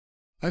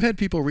I've had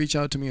people reach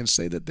out to me and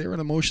say that they're an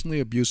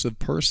emotionally abusive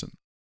person.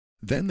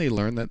 Then they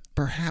learn that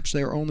perhaps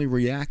they're only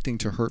reacting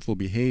to hurtful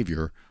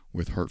behavior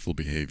with hurtful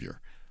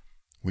behavior.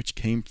 Which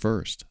came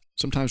first?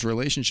 Sometimes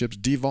relationships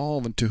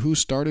devolve into who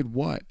started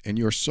what, and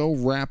you're so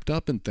wrapped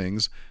up in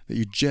things that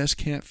you just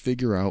can't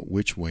figure out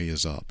which way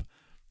is up.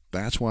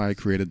 That's why I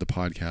created the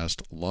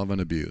podcast Love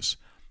and Abuse.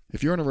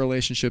 If you're in a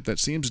relationship that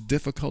seems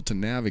difficult to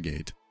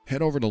navigate,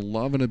 head over to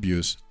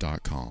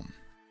loveandabuse.com.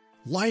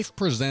 Life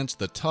presents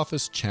the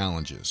toughest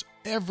challenges.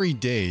 Every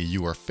day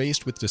you are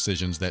faced with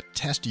decisions that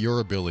test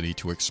your ability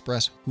to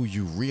express who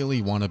you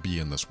really want to be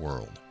in this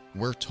world.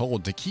 We're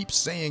told to keep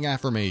saying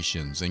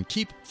affirmations and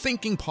keep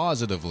thinking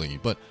positively,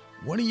 but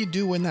what do you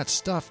do when that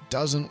stuff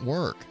doesn't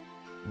work?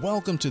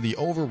 Welcome to the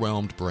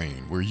Overwhelmed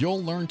Brain, where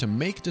you'll learn to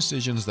make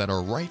decisions that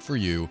are right for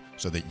you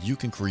so that you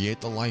can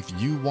create the life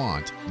you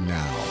want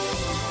now.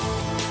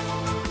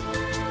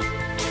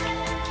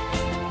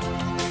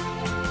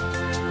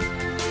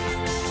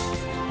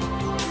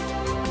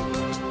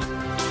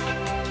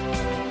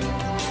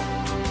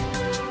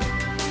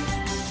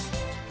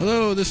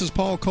 Hello, this is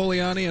Paul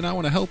Coliani, and I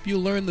want to help you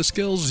learn the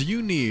skills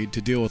you need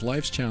to deal with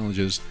life's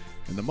challenges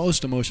in the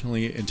most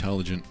emotionally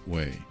intelligent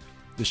way.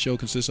 This show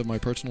consists of my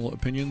personal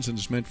opinions and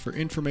is meant for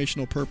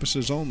informational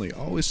purposes only.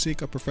 Always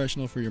seek a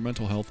professional for your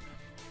mental health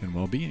and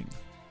well-being.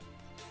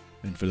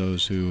 And for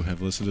those who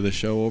have listened to this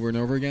show over and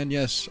over again,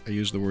 yes, I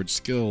use the word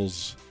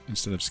skills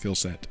instead of skill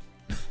set.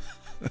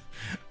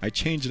 I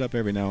change it up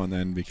every now and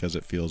then because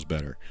it feels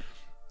better.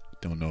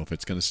 Don't know if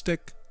it's going to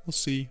stick. We'll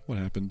see what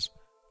happens.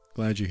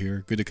 Glad you're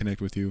here. Good to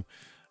connect with you.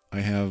 I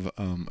have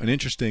an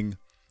interesting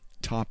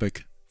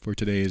topic for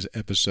today's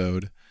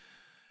episode.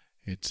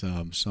 It's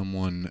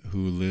someone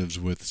who lives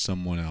with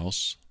someone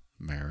else,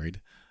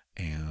 married,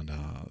 and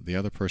the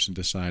other person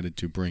decided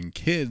to bring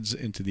kids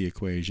into the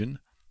equation,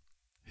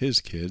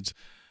 his kids,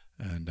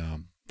 and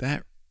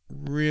that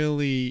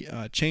really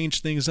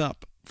changed things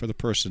up for the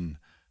person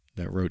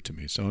that wrote to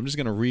me. So I'm just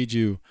going to read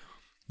you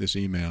this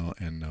email,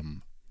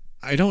 and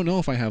I don't know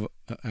if I have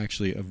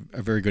actually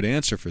a very good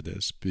answer for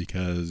this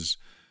because,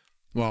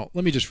 well,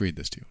 let me just read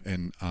this to you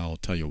and I'll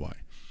tell you why.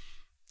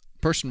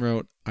 Person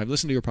wrote, I've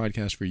listened to your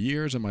podcast for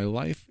years and my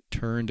life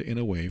turned in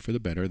a way for the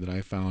better that I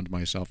found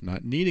myself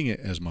not needing it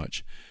as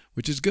much,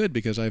 which is good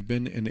because I've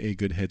been in a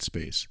good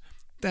headspace.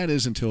 That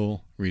is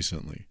until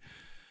recently.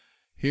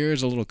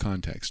 Here's a little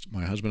context.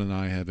 My husband and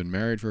I have been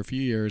married for a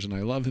few years and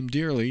I love him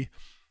dearly.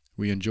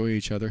 We enjoy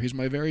each other. He's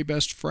my very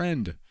best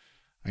friend.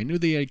 I knew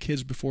they had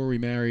kids before we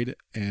married,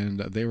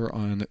 and they were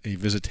on a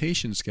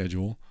visitation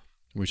schedule,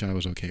 which I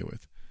was okay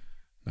with.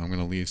 Now I'm going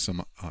to leave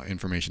some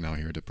information out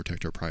here to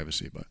protect her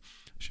privacy, but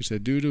she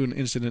said, due to an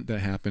incident that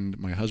happened,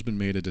 my husband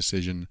made a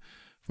decision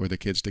for the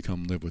kids to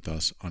come live with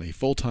us on a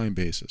full-time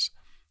basis.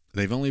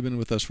 They've only been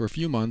with us for a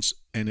few months,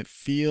 and it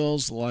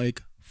feels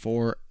like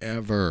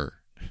forever.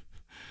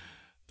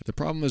 The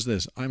problem is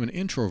this, I'm an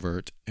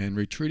introvert, and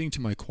retreating to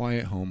my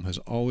quiet home has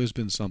always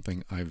been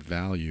something I've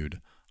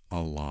valued a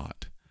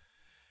lot.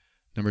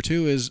 Number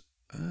two is,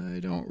 I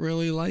don't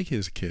really like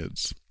his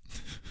kids.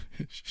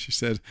 She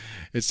said,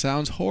 it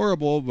sounds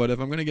horrible, but if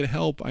I'm going to get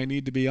help, I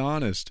need to be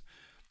honest.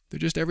 They're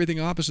just everything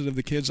opposite of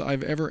the kids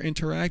I've ever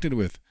interacted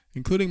with,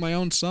 including my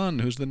own son,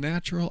 who's the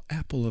natural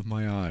apple of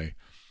my eye.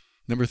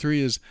 Number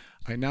three is,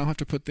 I now have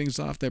to put things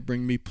off that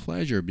bring me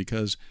pleasure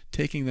because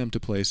taking them to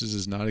places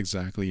is not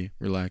exactly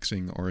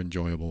relaxing or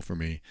enjoyable for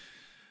me.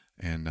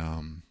 And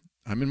I'm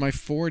in my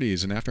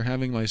 40s, and after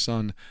having my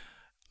son,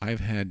 I've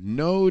had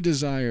no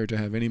desire to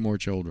have any more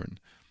children.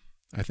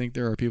 I think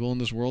there are people in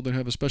this world that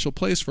have a special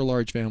place for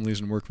large families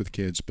and work with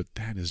kids, but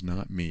that is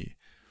not me.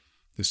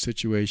 This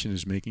situation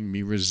is making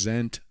me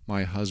resent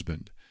my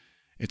husband.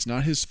 It's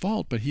not his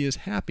fault, but he is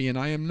happy and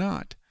I am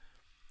not.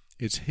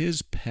 It's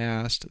his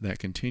past that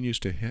continues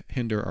to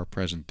hinder our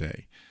present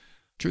day.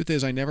 Truth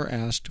is, I never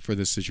asked for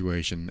this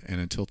situation, and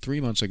until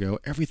 3 months ago,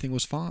 everything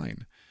was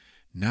fine.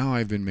 Now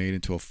I've been made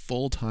into a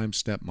full-time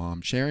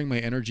stepmom, sharing my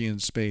energy and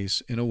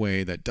space in a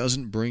way that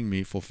doesn't bring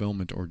me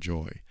fulfillment or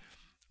joy.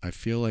 I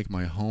feel like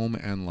my home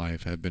and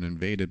life have been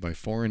invaded by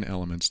foreign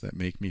elements that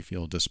make me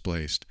feel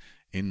displaced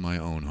in my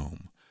own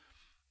home.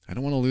 I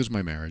don't want to lose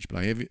my marriage, but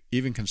I have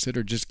even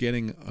considered just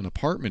getting an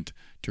apartment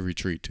to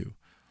retreat to.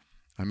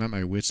 I'm at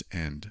my wit's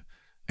end.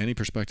 Any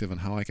perspective on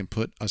how I can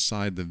put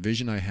aside the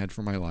vision I had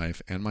for my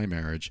life and my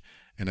marriage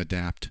and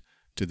adapt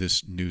to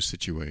this new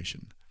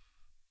situation?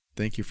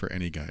 Thank you for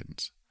any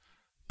guidance.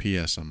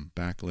 P.S. I'm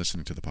back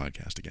listening to the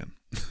podcast again.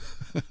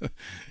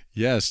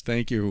 Yes,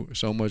 thank you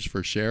so much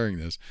for sharing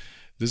this.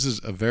 This is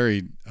a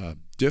very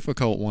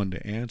difficult one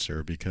to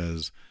answer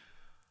because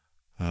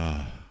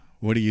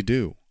what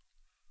do?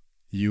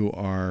 You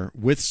are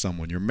with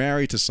someone, you're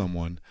married to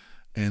someone,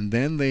 and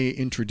then they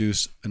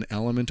introduce an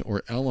element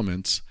or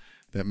elements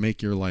that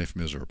make your life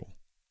miserable.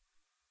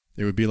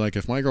 It would be like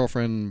if my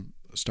girlfriend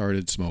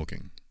started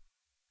smoking.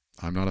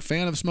 I'm not a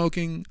fan of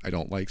smoking. I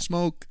don't like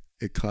smoke.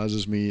 It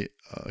causes me,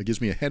 it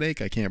gives me a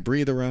headache. I can't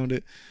breathe around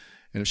it.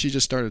 And if she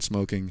just started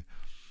smoking,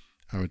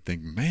 I would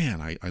think, man,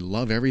 I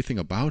love everything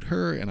about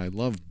her and I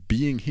love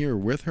being here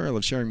with her. I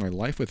love sharing my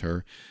life with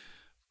her.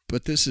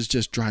 but this is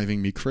just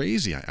driving me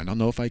crazy. I don't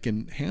know if I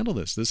can handle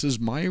this. This is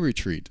my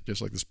retreat,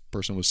 just like this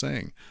person was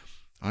saying.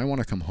 I want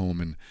to come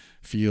home and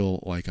feel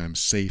like I'm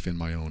safe in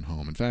my own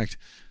home. In fact,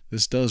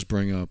 this does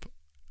bring up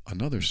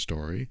another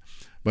story,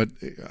 but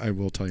I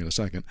will tell you in a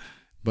second.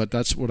 But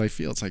that's what I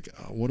feel. It's like,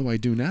 what do I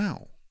do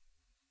now?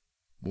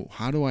 Well,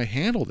 how do I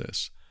handle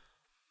this?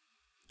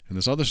 And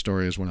this other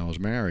story is when I was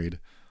married,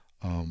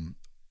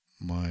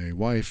 my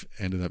wife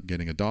ended up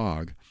getting a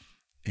dog.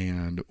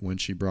 And when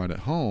she brought it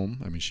home,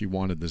 I mean, she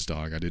wanted this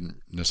dog. I didn't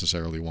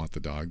necessarily want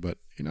the dog, but,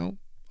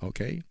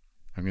 okay,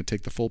 I'm going to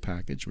take the full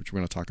package, which we're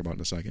going to talk about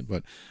in a second.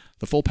 But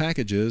the full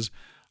package is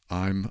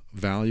I'm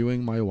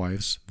valuing my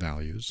wife's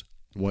values,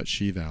 what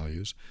she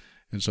values.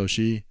 And so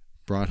she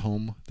brought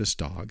home this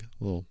dog,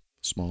 a little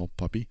small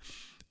puppy,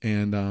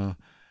 and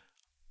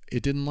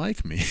it didn't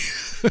like me.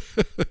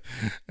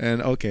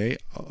 And okay,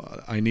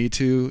 I need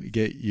to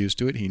get used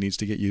to it. He needs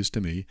to get used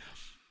to me.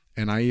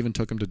 And I even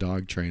took him to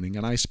dog training,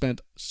 and I spent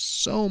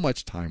so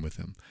much time with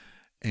him.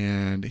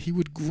 And he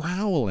would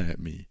growl at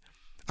me.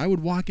 I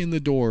would walk in the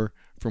door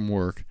from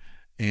work,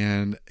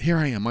 and here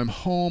I am. I'm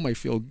home. I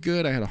feel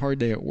good. I had a hard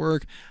day at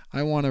work.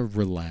 I want to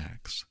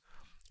relax.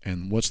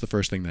 And what's the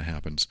first thing that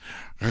happens?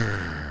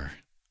 I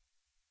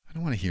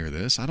don't want to hear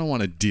this. I don't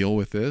want to deal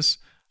with this.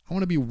 I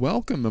want to be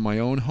welcome in my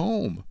own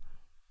home.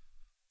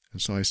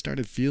 And so I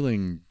started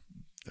feeling,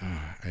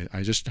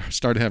 I just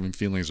started having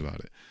feelings about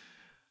it.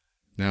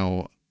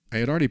 Now, I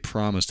had already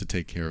promised to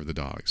take care of the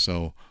dog,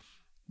 so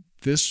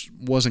this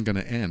wasn't going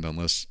to end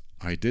unless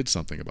I did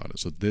something about it.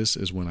 So this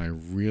is when I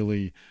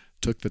really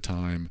took the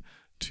time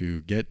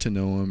to get to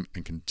know him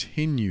and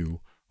continue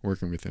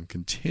working with him,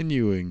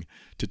 continuing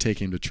to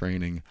take him to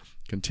training,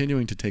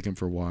 continuing to take him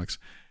for walks,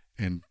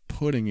 and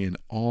putting in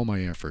all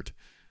my effort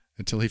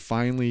until he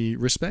finally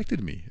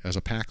respected me as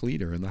a pack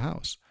leader in the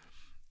house.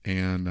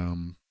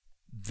 And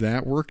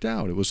that worked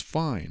out. It was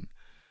fine.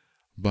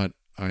 But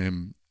I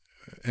am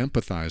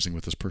empathizing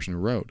with this person who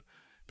wrote,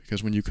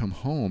 because when you come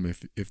home,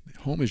 if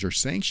home is your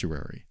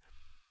sanctuary,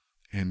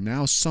 and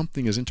now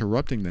something is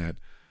interrupting that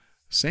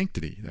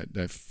sanctity,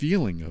 that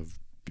feeling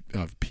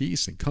of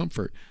peace and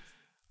comfort,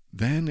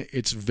 then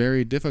it's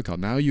very difficult.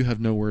 Now you have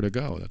nowhere to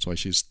go. That's why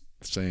she's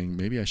saying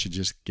maybe I should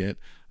just get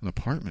an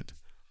apartment.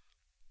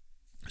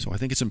 So I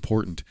think it's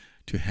important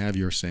to have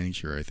your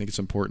sanctuary. I think it's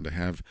important to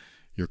have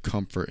your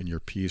comfort and your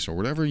peace, or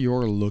whatever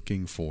you're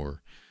looking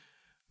for,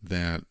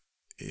 that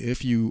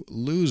if you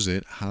lose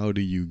it, how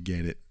do you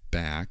get it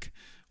back?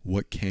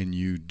 What can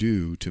you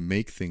do to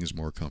make things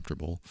more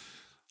comfortable?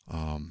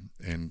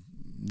 And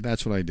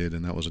that's what I did,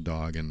 and that was a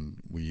dog,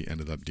 and we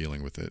ended up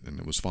dealing with it, and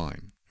it was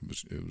fine.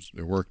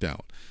 It worked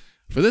out.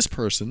 For this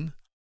person,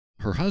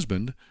 her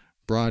husband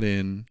brought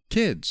in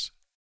kids,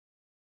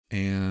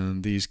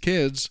 and these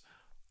kids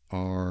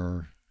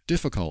are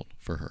difficult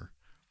for her.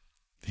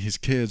 These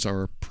kids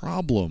are a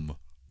problem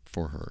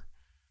for her.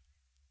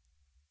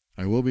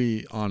 I will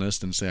be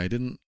honest and say I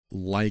didn't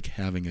like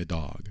having a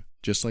dog.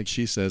 Just like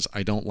she says,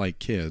 I don't like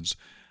kids.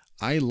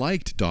 I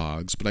liked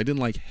dogs, but I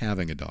didn't like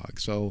having a dog.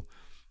 So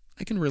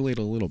I can relate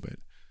a little bit.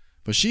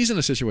 But she's in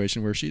a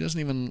situation where she doesn't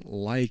even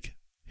like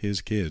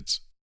his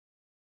kids.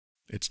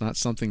 It's not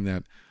something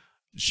that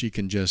she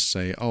can just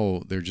say,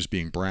 oh, they're just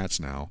being brats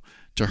now.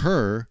 To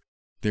her,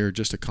 they're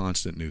just a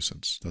constant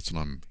nuisance. That's what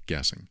I'm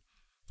guessing.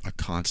 A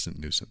constant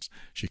nuisance.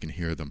 She can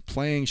hear them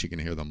playing. She can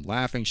hear them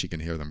laughing. She can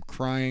hear them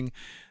crying.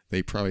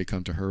 They probably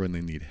come to her when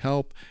they need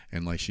help.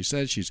 And like she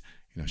said, she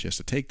has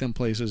to take them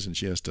places, and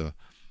she has to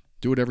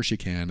do whatever she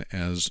can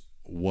as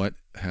what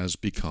has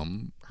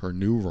become her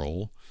new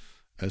role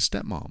as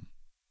stepmom.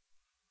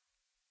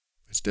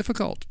 It's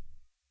difficult.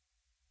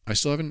 I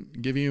still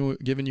haven't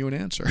given you an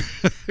answer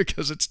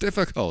because it's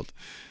difficult.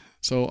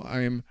 So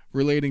I am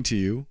relating to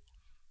you.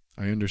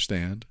 I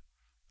understand.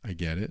 I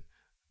get it.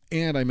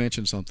 And I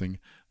mentioned something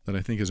that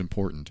I think is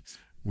important,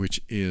 which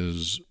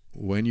is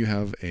when you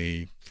have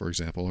for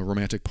example, a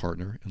romantic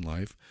partner in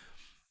life,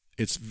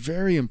 it's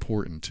very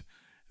important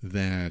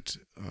that,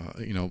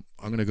 I'm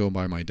going to go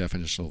by my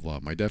definition of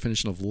love. My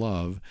definition of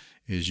love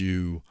is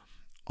you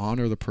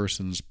honor the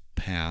person's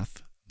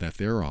path that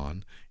they're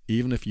on,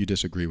 even if you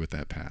disagree with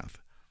that path.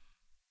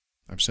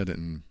 I've said it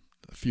in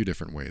a few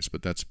different ways,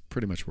 but that's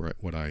pretty much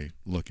what I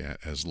look at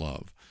as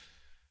love.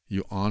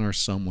 You honor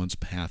someone's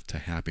path to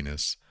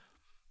happiness,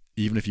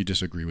 even if you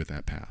disagree with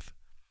that path.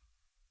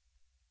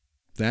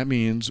 That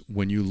means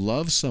when you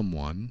love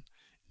someone,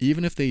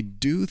 even if they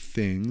do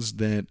things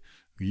that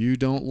you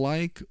don't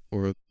like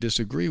or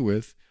disagree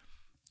with,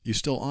 you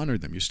still honor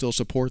them. You still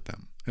support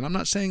them. And I'm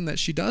not saying that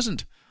she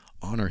doesn't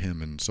honor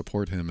him and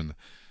support him.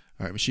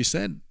 And she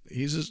said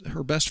he's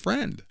her best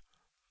friend.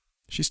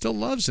 She still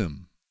loves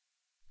him.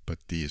 But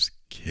these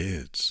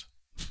kids,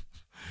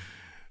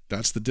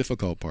 that's the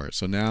difficult part.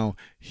 So now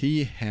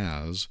he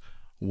has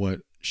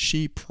what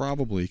she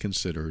probably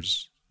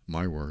considers,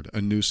 my word,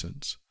 a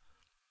nuisance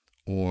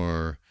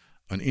or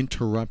an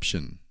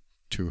interruption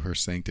to her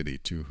sanctity,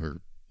 to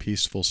her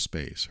peaceful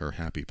space, her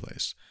happy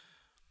place.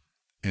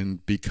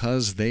 And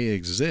because they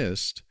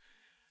exist,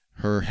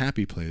 her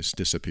happy place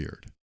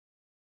disappeared.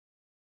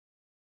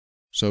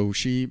 So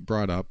she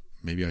brought up,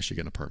 maybe I should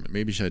get an apartment.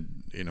 Maybe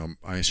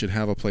I should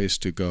have a place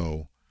to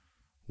go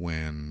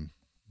when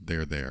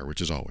they're there, which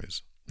is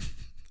always.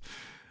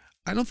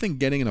 I don't think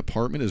getting an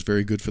apartment is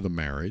very good for the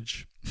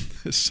marriage.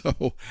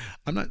 So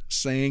I'm not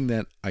saying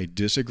that I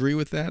disagree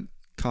with that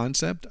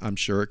concept. I'm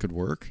sure it could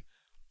work.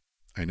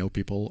 I know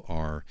people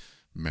are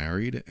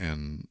married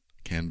and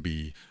can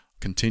be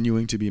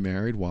continuing to be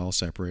married while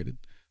separated.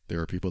 There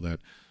are people that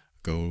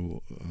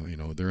go,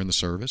 they're in the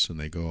service and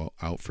they go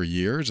out for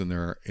years, and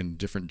they're in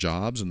different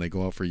jobs and they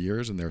go out for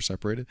years and they're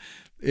separated.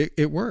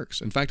 It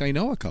works. In fact, I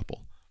know a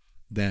couple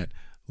that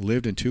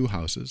lived in 2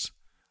 houses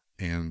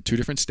and 2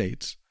 different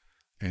states,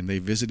 and they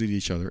visited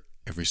each other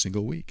every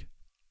single week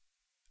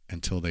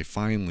until they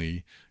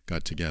finally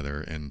got together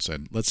and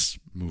said, let's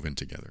move in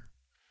together.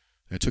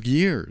 And it took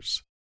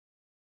years.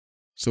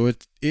 So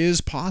it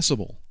is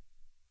possible.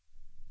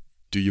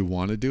 Do you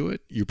want to do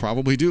it? You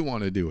probably do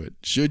want to do it.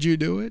 Should you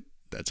do it?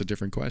 That's a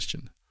different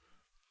question.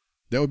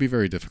 That would be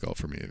very difficult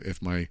for me. If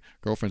my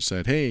girlfriend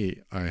said,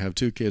 hey, I have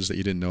 2 kids that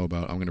you didn't know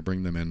about, I'm going to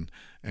bring them in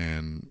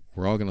and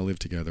we're all going to live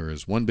together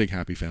as one big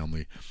happy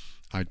family,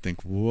 I'd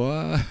think,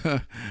 what?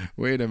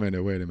 Wait a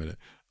minute.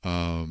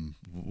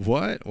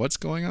 What's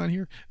going on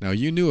here? Now,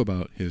 you knew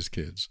about his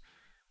kids,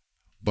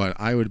 but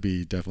I would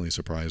be definitely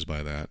surprised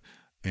by that.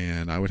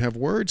 And I would have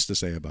words to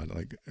say about it.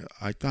 Like,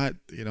 I thought,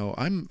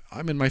 I'm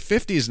in my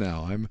 50s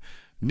now. I'm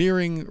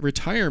nearing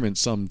retirement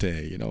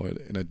someday,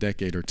 in a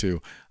decade or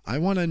 2. I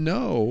want to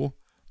know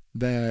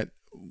that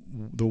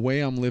the way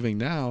I'm living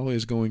now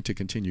is going to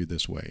continue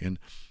this way. And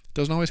it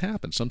doesn't always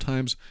happen.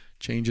 Sometimes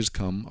changes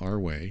come our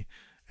way,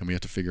 and we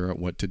have to figure out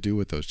what to do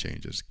with those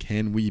changes.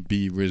 Can we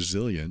be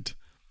resilient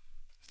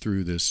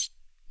through this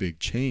big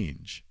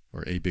change,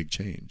 or a big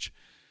change?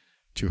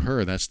 To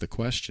her, that's the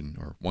question,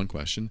 or one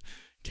question.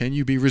 Can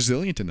you be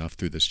resilient enough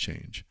through this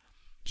change?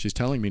 She's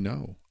telling me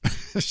no.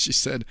 She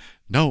said,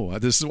 no,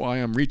 this is why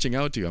I'm reaching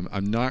out to you.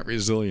 I'm not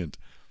resilient.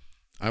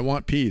 I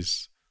want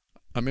peace.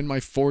 I'm in my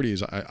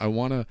 40s. I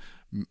want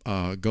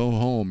to go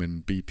home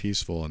and be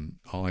peaceful, and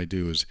all I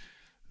do is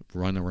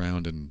run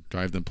around and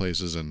drive them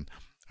places, and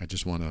I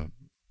just want to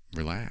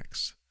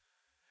relax.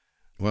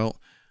 Well,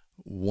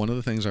 one of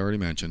the things I already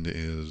mentioned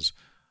is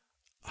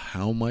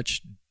how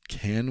much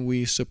can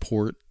we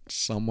support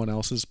someone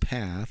else's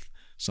path,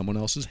 someone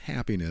else's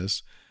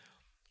happiness,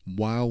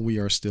 while we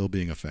are still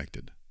being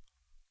affected.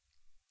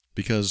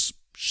 Because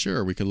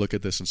sure, we could look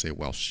at this and say,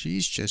 well,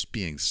 she's just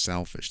being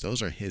selfish.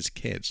 Those are his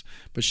kids.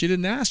 But she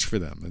didn't ask for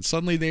them, and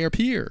suddenly they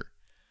appear.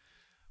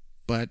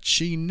 But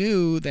she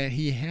knew that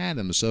he had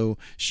them, so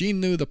she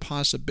knew the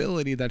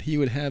possibility that he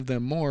would have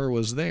them more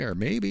was there.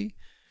 Maybe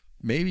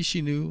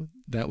she knew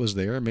that was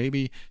there.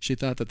 Maybe she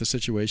thought that the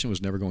situation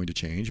was never going to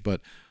change, but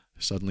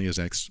suddenly his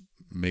ex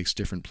makes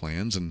different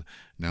plans, and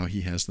now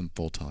he has them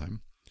full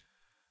time.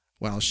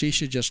 Well, she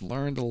should just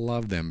learn to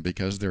love them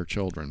because they're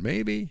children.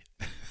 Maybe.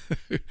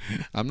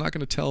 I'm not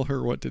going to tell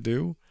her what to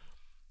do.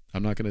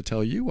 I'm not going to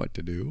tell you what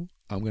to do.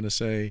 I'm going to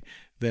say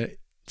that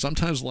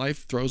sometimes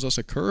life throws us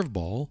a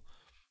curveball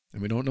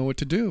and we don't know what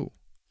to do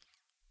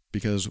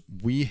because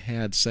we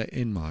had set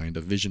in mind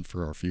a vision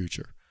for our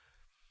future.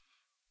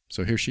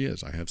 So here she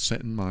is. I have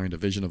set in mind a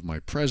vision of my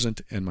present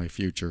and my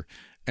future,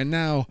 and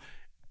now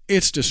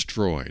it's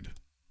destroyed.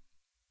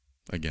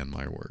 Again,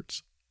 my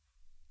words.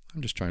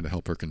 I'm just trying to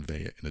help her convey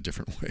it in a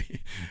different way.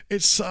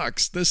 It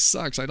sucks. This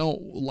sucks. I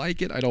don't like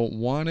it. I don't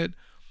want it.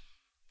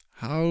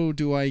 How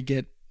do I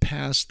get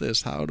past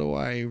this? How do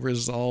I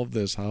resolve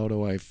this? How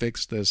do I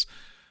fix this?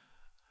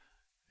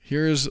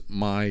 Here's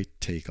my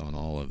take on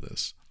all of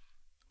this.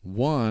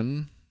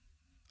 One,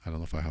 I don't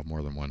know if I have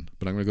more than one,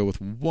 but I'm going to go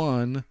with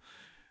one.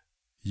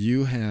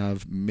 You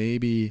have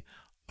maybe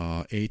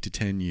 8 to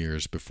 10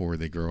 years before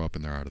they grow up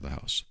and they're out of the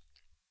house.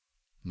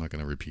 I'm not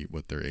going to repeat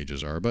what their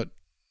ages are, but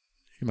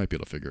you might be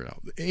able to figure it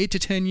out. 8 to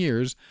 10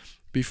 years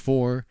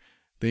before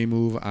they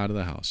move out of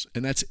the house.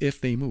 And that's if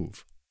they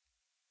move.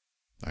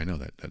 I know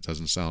that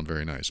doesn't sound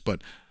very nice,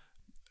 but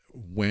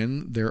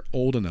when they're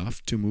old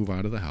enough to move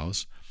out of the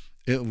house,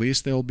 at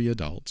least they'll be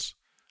adults.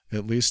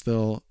 At least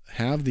they'll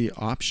have the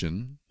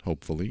option,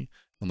 hopefully,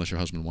 unless your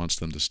husband wants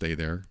them to stay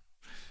there.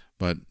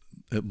 But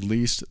at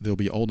least they'll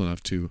be old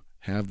enough to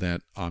have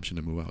that option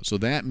to move out. So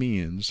that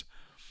means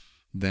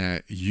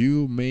that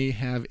you may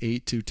have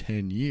 8 to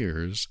 10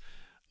 years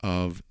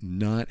of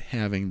not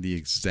having the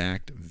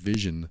exact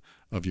vision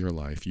of your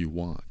life you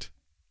want.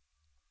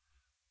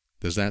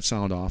 Does that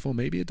sound awful?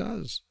 Maybe it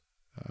does.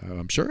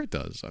 I'm sure it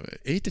does.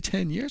 8 to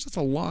 10 years, that's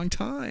a long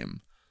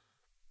time.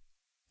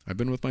 I've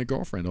been with my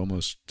girlfriend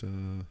almost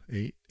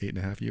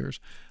 8.5 years.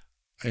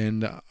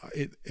 And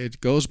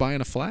it goes by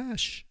in a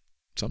flash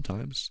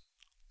sometimes.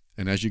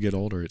 And as you get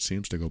older, it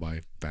seems to go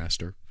by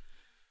faster.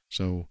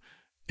 So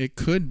it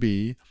could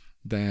be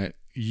that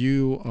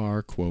you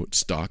are, quote,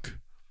 stuck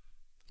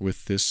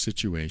with this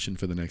situation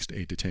for the next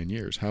 8 to 10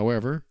 years.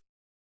 However,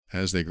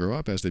 as they grow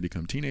up, as they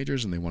become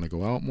teenagers and they want to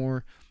go out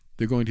more,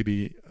 they're going to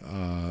be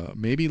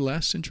maybe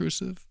less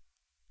intrusive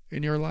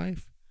in your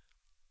life,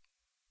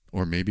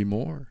 or maybe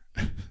more.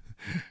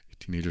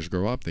 Teenagers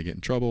grow up, they get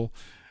in trouble.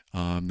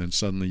 then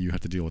suddenly you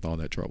have to deal with all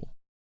that trouble.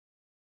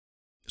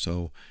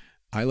 So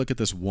I look at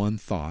this one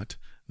thought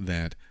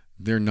that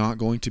they're not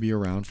going to be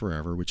around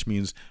forever, which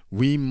means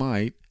we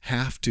might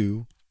have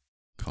to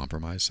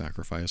compromise,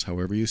 sacrifice,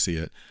 however you see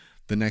it,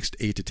 the next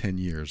 8 to 10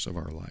 years of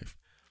our life.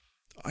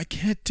 I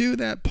can't do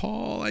that,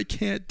 Paul. I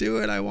can't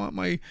do it. I want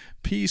my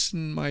peace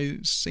and my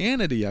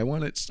sanity. I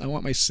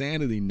want my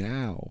sanity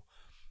now.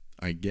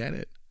 I get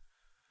it.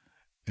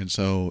 And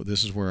so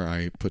this is where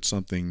I put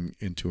something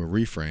into a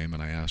reframe,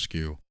 and I ask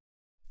you,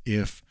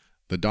 if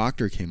the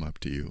doctor came up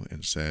to you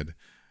and said,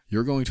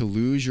 you're going to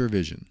lose your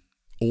vision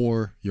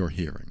or your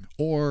hearing,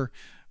 or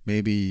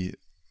maybe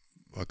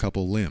a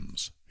couple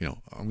limbs,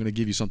 I'm going to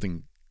give you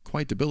something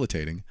quite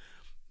debilitating.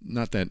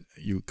 Not that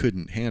you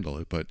couldn't handle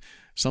it, but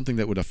something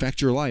that would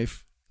affect your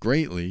life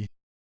greatly.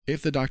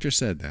 If the doctor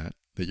said that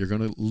you're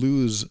going to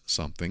lose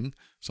something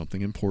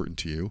important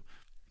to you,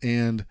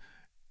 and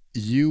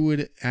you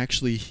would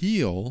actually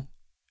heal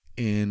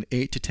in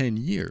 8 to 10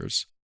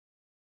 years,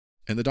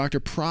 and the doctor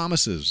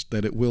promises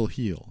that it will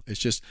heal. It's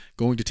just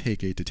going to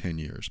take 8 to 10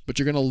 years, but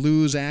you're going to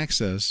lose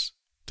access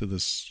to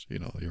this,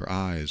 your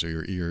eyes or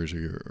your ears or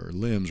your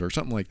limbs or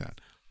something like that.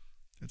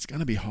 It's going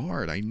to be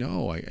hard. I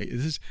know.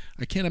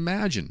 I can't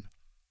imagine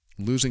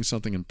losing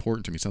something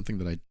important to me, something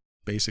that I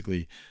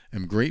basically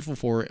am grateful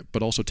for,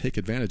 but also take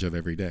advantage of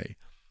every day.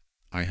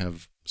 I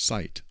have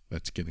sight.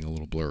 That's getting a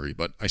little blurry,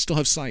 but I still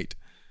have sight,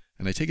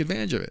 and I take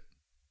advantage of it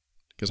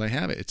because I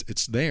have it.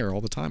 It's there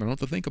all the time. I don't have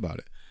to think about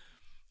it.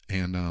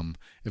 And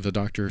if the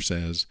doctor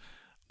says,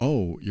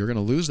 oh, you're going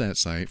to lose that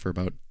sight for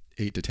about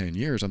 8 to 10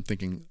 years, I'm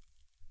thinking,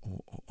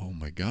 oh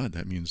my God,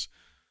 that means,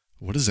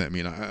 what does that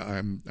mean?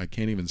 I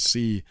can't even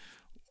see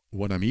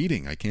what I'm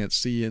eating. I can't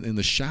see in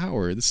the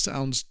shower. This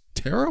sounds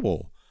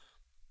terrible.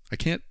 I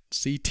can't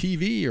see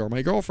TV or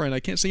my girlfriend. I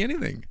can't see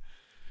anything.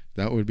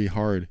 That would be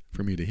hard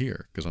for me to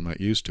hear because I'm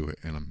not used to it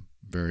and I'm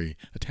very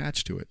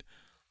attached to it.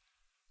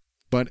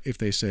 But if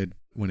they said,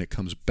 when it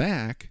comes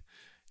back,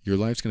 your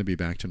life's going to be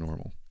back to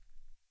normal,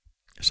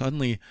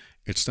 suddenly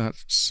it's not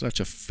such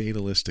a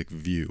fatalistic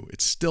view.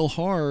 It's still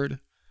hard,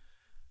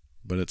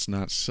 but it's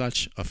not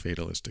such a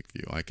fatalistic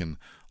view. I can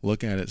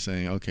look at it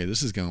saying, okay,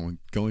 this is going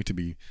to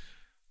be,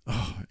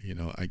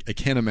 I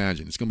can't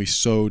imagine. It's going to be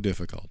so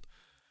difficult,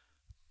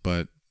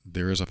 but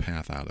there is a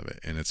path out of it,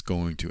 and it's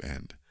going to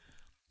end.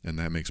 And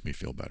that makes me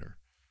feel better.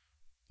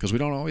 Because we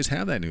don't always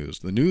have that news.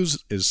 The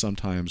news is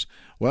sometimes,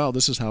 well,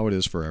 this is how it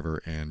is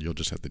forever, and you'll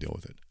just have to deal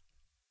with it.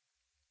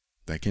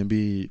 That can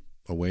be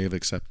a way of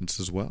acceptance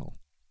as well.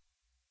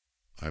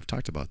 I've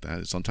talked about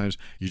that. Sometimes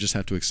you just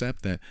have to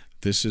accept that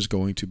this is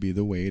going to be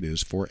the way it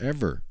is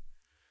forever.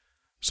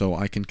 So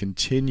I can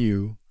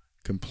continue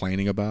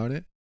complaining about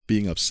it,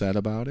 being upset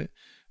about it,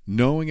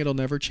 knowing it'll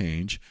never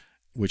change,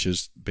 which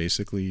is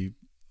basically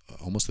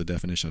almost the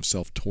definition of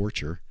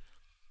self-torture.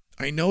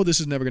 I know this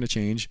is never going to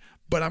change,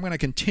 but I'm going to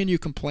continue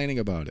complaining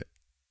about it.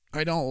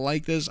 I don't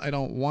like this. I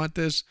don't want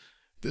this.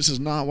 This is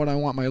not what I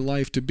want my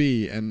life to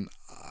be, and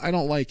I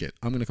don't like it.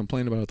 I'm going to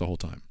complain about it the whole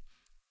time.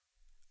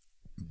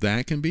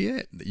 That can be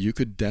it. You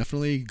could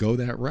definitely go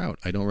that route.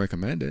 I don't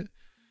recommend it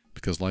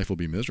because life will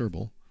be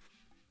miserable,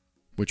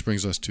 which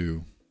brings us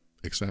to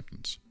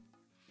acceptance.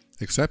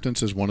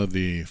 Acceptance is one of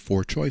the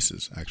 4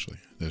 choices, actually.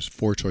 There's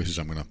 4 choices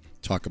I'm going to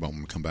talk about when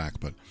we come back,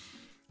 but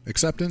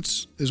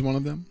acceptance is one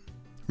of them.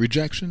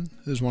 Rejection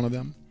is one of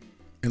them.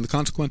 And the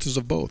consequences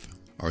of both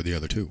are the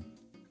other 2.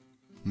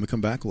 When we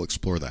come back, we'll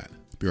explore that.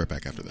 Be right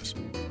back after this.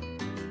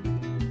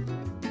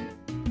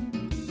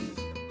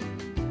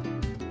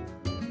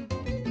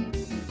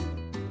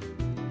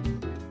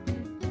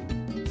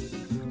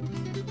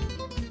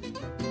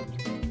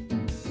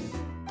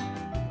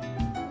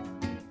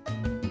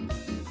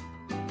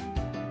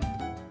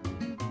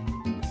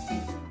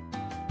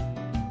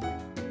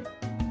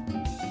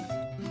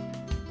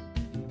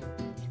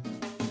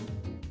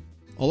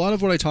 A lot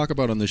of what I talk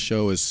about on this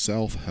show is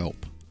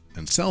self-help.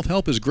 And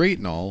self-help is great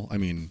and all. I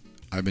mean,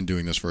 I've been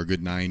doing this for a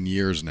good 9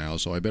 years now,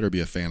 so I better be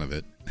a fan of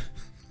it.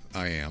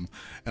 I am.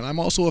 And I'm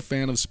also a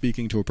fan of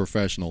speaking to a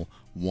professional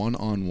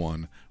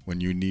one-on-one when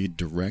you need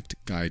direct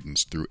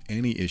guidance through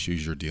any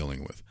issues you're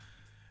dealing with.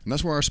 And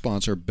that's where our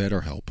sponsor,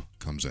 BetterHelp,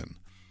 comes in.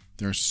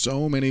 There are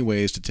so many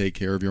ways to take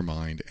care of your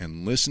mind,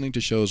 and listening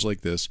to shows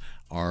like this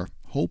are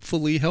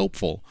hopefully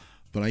helpful.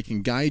 But I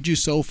can guide you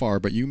so far,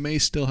 but you may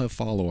still have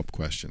follow-up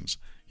questions.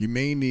 You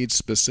may need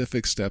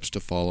specific steps to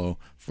follow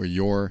for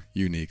your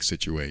unique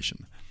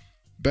situation.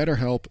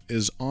 BetterHelp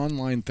is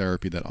online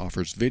therapy that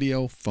offers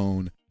video,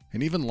 phone,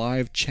 and even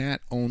live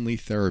chat-only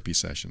therapy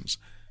sessions.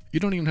 You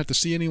don't even have to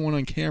see anyone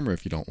on camera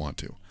if you don't want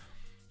to.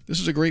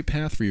 This is a great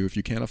path for you if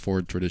you can't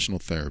afford traditional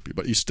therapy,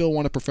 but you still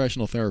want a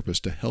professional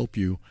therapist to help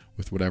you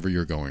with whatever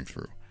you're going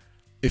through.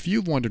 If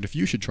you've wondered if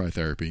you should try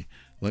therapy,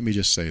 let me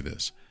just say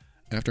this.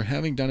 After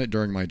having done it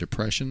during my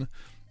depression,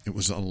 it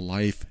was a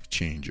life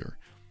changer.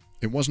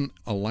 It wasn't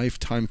a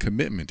lifetime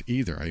commitment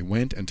either. I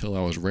went until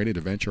I was ready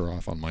to venture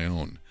off on my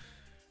own.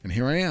 And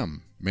here I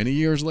am, many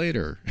years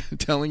later,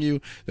 telling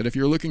you that if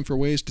you're looking for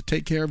ways to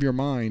take care of your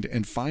mind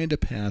and find a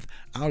path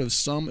out of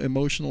some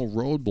emotional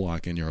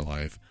roadblock in your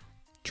life,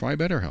 try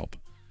BetterHelp.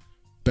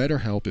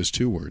 BetterHelp is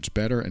 2 words,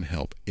 better and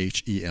help,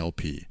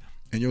 H-E-L-P.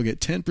 And you'll get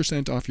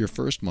 10% off your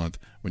first month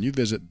when you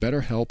visit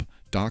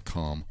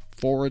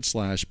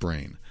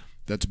betterhelp.com/brain.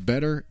 That's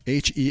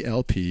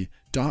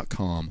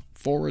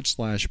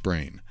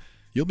betterhelp.com/brain.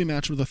 You'll be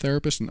matched with a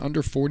therapist in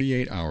under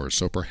 48 hours,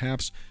 so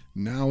perhaps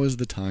now is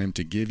the time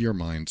to give your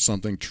mind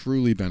something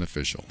truly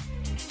beneficial.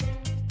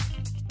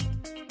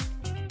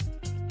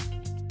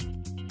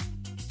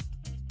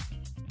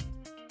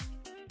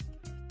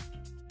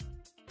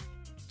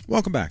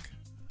 Welcome back.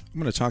 I'm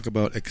going to talk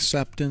about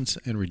acceptance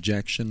and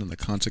rejection and the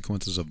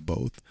consequences of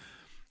both.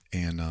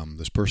 And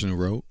this person who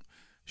wrote,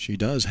 she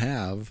does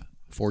have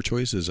 4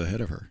 choices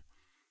ahead of her.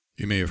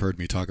 You may have heard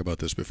me talk about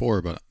this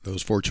before, but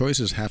those 4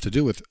 choices have to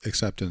do with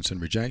acceptance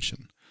and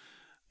rejection.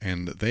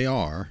 And they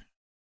are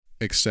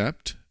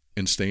accept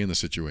and stay in the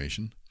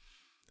situation,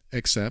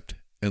 accept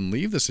and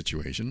leave the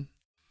situation,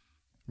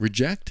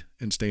 reject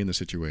and stay in the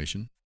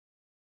situation,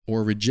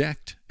 or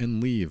reject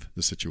and leave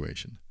the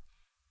situation.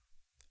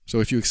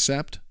 So if you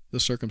accept the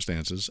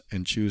circumstances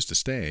and choose to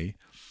stay,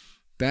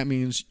 that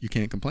means you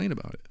can't complain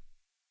about it.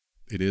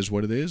 It is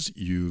what it is.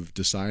 You've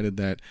decided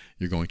that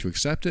you're going to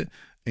accept it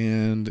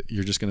and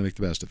you're just going to make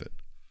the best of it.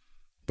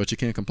 But you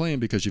can't complain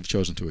because you've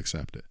chosen to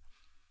accept it.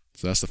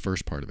 So that's the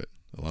first part of it.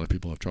 A lot of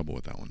people have trouble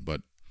with that one,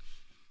 but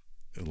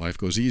life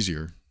goes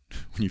easier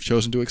when you've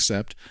chosen to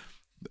accept.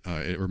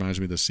 It reminds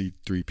me of the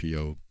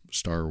C-3PO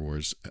Star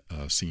Wars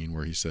scene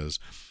where he says,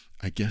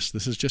 "I guess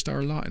this is just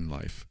our lot in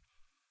life."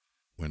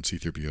 When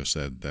C-3PO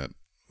said that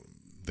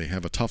they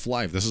have a tough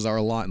life. This is our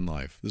lot in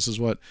life. This is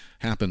what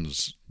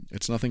happens.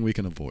 It's nothing we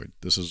can avoid.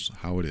 This is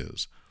how it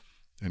is.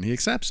 And he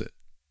accepts it,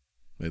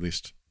 at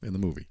least in the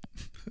movie.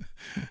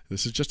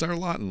 This is just our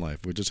lot in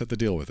life. We just have to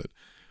deal with it.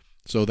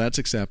 So that's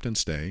accept and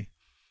stay.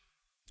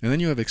 And then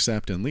you have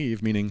accept and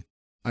leave, meaning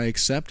I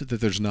accept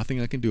that there's nothing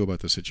I can do about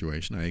the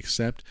situation. I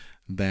accept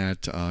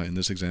that, in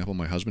this example,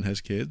 my husband has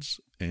kids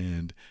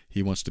and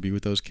he wants to be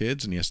with those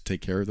kids and he has to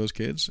take care of those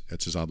kids.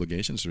 It's his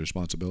obligation, it's his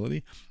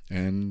responsibility,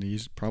 and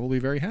he's probably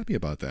very happy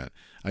about that.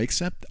 I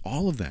accept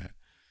all of that.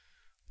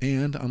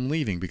 And I'm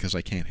leaving because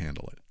I can't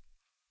handle it.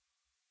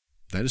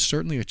 That is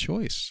certainly a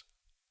choice.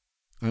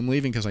 I'm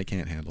leaving because I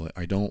can't handle it.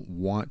 I don't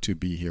want to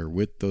be here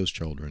with those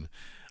children.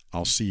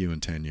 I'll see you in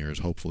 10 years.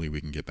 Hopefully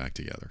we can get back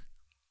together.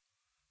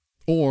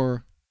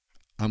 Or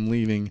I'm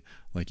leaving,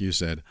 like you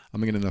said, I'm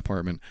going to get an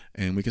apartment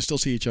and we can still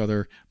see each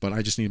other, but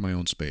I just need my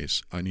own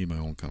space. I need my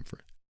own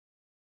comfort.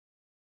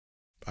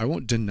 I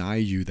won't deny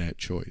you that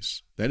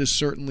choice. That is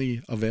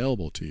certainly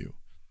available to you.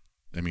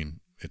 I mean,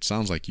 it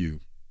sounds like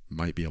you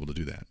might be able to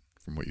do that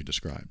from what you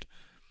described.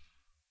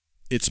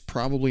 It's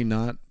probably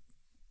not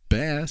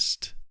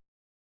best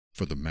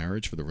for the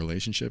marriage, for the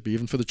relationship,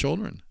 even for the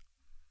children.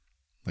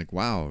 Like,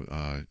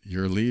 wow,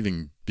 you're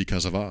leaving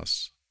because of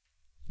us.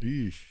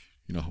 Eesh.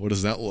 You know, what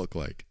does that look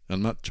like?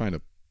 I'm not trying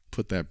to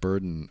put that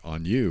burden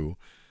on you,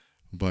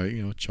 but,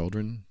 you know,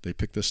 children, they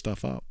pick this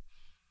stuff up.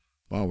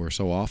 Wow, we're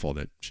so awful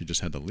that she just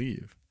had to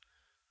leave.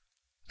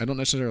 I don't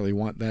necessarily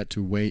want that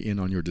to weigh in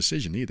on your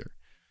decision either.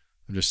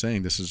 I'm just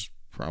saying this is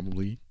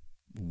probably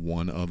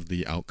one of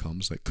the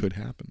outcomes that could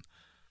happen.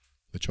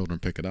 The children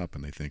pick it up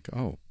and they think,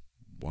 oh,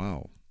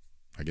 wow,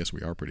 I guess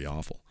we are pretty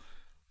awful.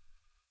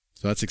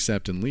 So that's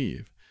accept and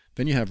leave.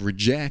 Then you have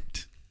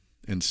reject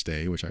and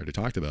stay, which I already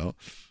talked about.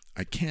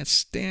 I can't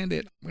stand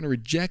it. I'm going to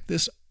reject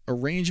this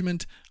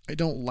arrangement. I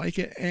don't like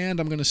it, and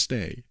I'm going to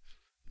stay.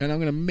 And I'm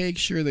going to make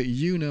sure that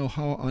you know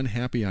how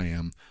unhappy I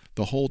am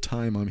the whole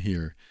time I'm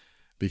here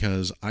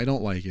because I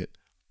don't like it,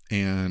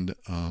 and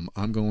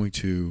I'm going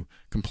to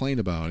complain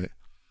about it,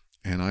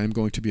 and I'm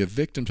going to be a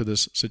victim to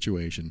this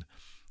situation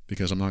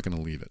because I'm not going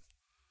to leave it.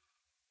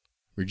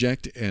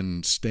 Reject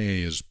and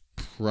stay is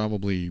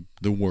probably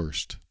the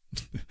worst.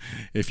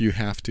 If you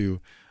have to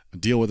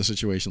deal with a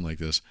situation like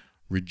this,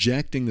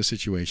 rejecting the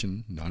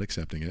situation, not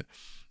accepting it,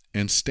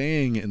 and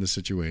staying in the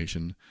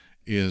situation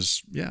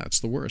is, yeah,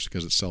 it's the worst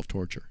because it's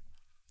self-torture.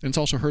 And it's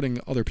also hurting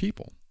other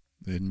people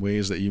in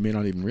ways that you may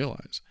not even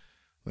realize.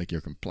 Like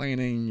you're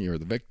complaining, you're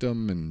the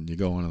victim, and you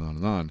go on and on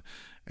and on.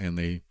 And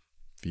they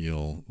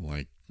feel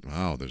like,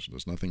 wow, there's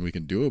nothing we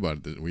can do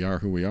about it. We are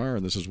who we are,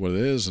 and this is what it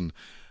is, and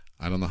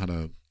I don't know how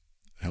to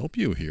help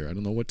you here. I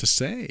don't know what to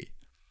say.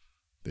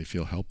 They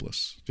feel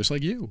helpless. Just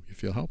like you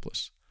feel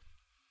helpless.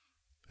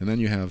 And then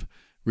you have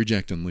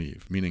reject and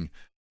leave, meaning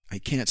I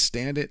can't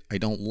stand it, I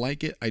don't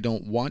like it, I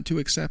don't want to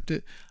accept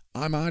it,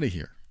 I'm out of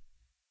here.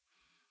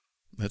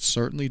 That's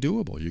certainly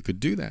doable. You could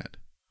do that.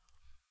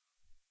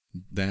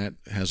 That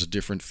has a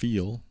different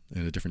feel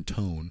and a different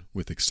tone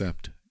with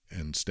accept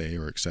and stay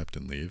or accept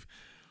and leave.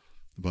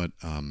 But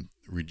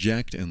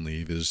reject and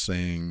leave is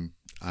saying,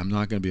 I'm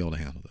not going to be able to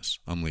handle this.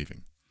 I'm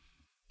leaving.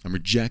 I'm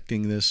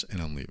rejecting this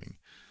and I'm leaving.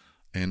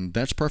 And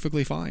that's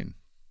perfectly fine.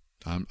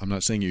 I'm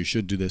not saying you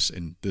should do this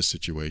in this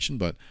situation,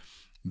 but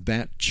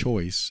that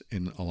choice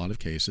in a lot of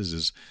cases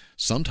is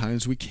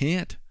sometimes we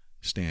can't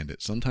stand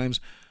it. Sometimes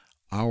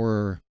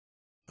our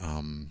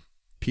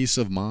peace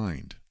of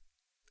mind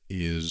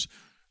is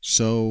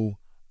so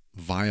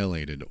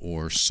violated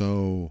or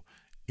so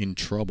in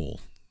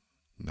trouble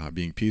not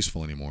being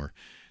peaceful anymore,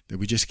 that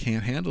we just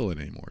can't handle it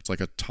anymore. It's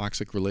like a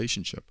toxic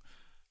relationship.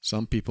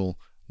 Some people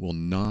will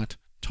not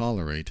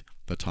tolerate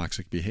the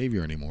toxic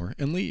behavior anymore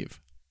and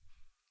leave.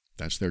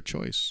 That's their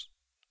choice.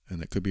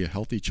 And it could be a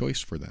healthy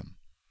choice for them.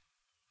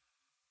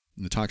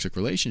 In the toxic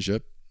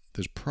relationship,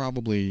 there's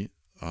probably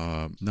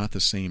not the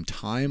same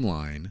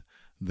timeline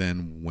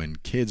than when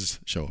kids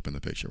show up in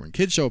the picture. When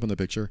kids show up in the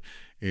picture,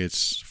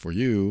 it's for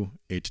you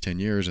 8 to 10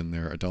 years and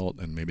they're adult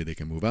and maybe they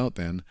can move out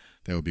then.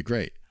 That would be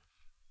great.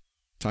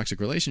 Toxic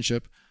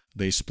relationship,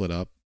 they split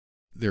up.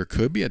 There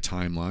could be a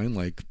timeline,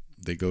 like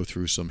they go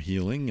through some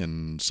healing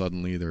and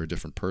suddenly they're a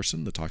different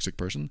person, the toxic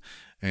person,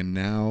 and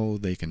now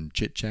they can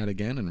chit-chat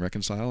again and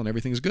reconcile and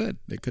everything's good.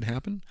 It could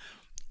happen.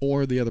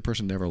 Or the other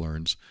person never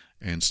learns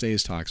and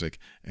stays toxic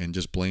and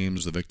just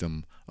blames the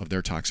victim of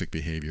their toxic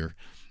behavior,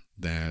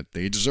 that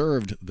they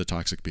deserved the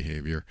toxic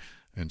behavior,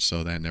 and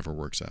so that never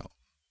works out.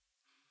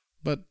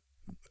 But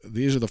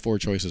these are the 4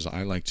 choices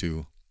I like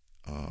to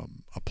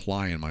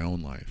apply in my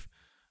own life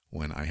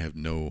when I have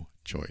no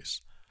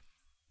choice.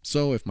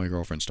 So if my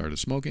girlfriend started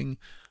smoking,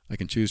 I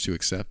can choose to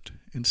accept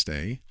and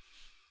stay,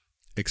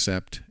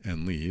 accept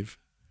and leave,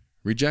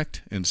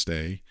 reject and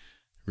stay,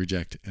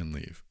 reject and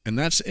leave. And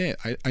that's it.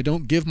 I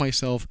don't give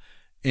myself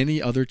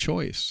any other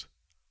choice.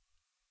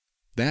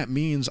 That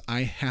means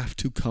I have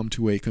to come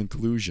to a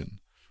conclusion.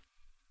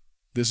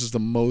 This is the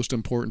most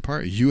important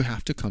part. You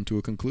have to come to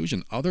a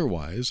conclusion.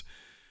 Otherwise,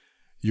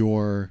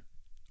 you're,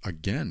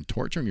 again,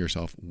 torturing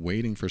yourself,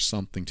 waiting for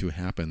something to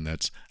happen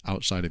that's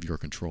outside of your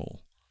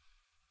control.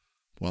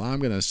 Well, I'm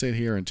going to sit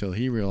here until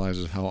he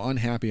realizes how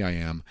unhappy I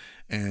am,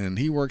 and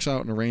he works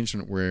out an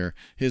arrangement where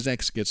his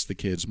ex gets the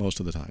kids most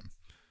of the time.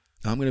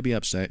 I'm going to be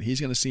upset. He's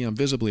going to see I'm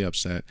visibly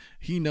upset.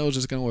 He knows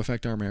it's going to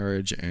affect our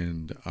marriage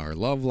and our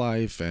love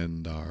life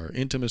and our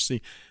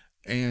intimacy.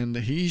 And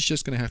he's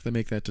just going to have to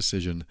make that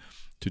decision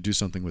to do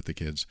something with the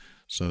kids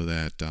so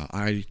that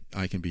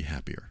I can be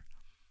happier.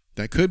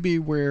 That could be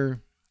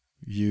where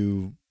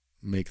you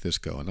make this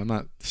go. And I'm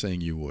not saying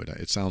you would.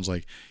 It sounds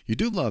like you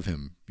do love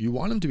him. You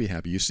want him to be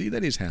happy. You see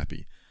that he's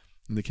happy.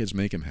 And the kids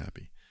make him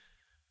happy.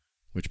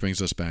 Which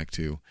brings us back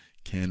to,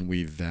 can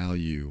we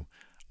value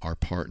our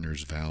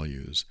partner's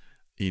values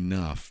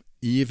enough,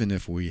 even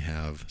if we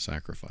have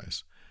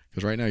sacrifice?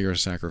 Because right now your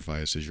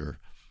sacrifice is your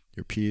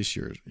peace,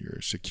 your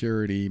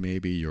security,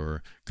 maybe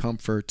your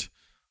comfort,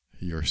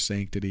 your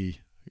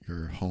sanctity,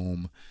 your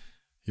home.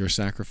 Your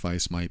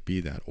sacrifice might be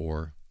that,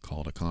 or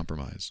called a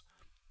compromise.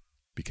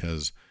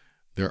 Because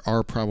there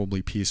are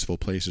probably peaceful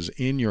places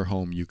in your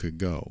home you could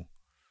go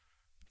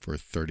for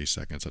 30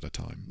 seconds at a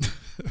time,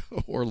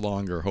 or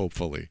longer,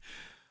 hopefully.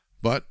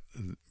 But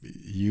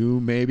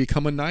you may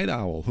become a night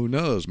owl. Who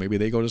knows? Maybe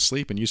they go to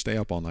sleep and you stay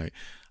up all night.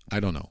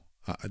 I don't know.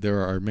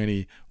 There are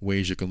many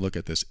ways you can look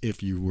at this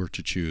if you were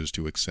to choose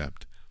to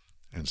accept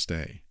and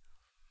stay.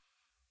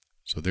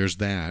 So there's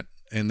that.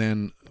 And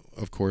then,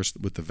 of course,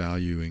 with the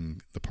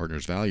valuing the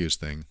partner's values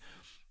thing,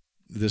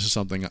 this is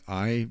something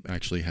I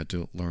actually had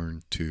to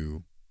learn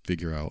to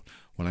figure out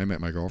when I met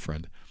my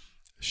girlfriend.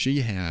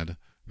 She had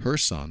her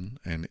son,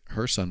 and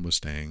her son was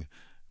staying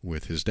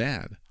with his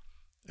dad.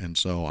 And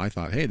so I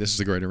thought, hey, this is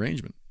a great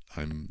arrangement.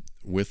 I'm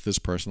with this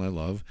person I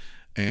love,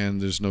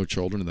 and there's no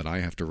children that I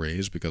have to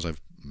raise because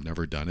I've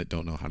never done it,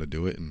 don't know how to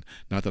do it. And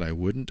not that I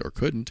wouldn't or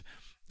couldn't.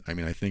 I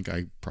mean, I think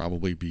I'd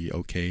probably be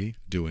okay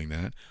doing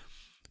that.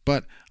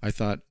 But I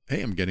thought,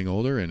 hey, I'm getting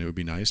older, and it would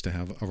be nice to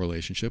have a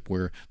relationship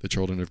where the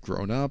children have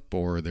grown up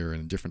or they're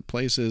in different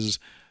places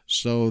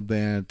so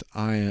that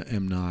I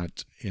am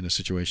not in a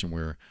situation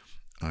where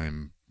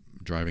I'm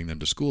driving them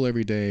to school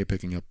every day,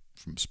 picking up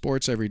from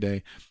sports every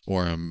day,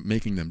 or I'm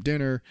making them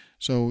dinner.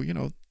 So,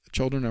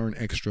 children are an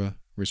extra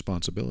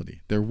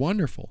responsibility. They're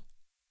wonderful.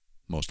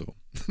 Most of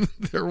them.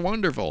 They're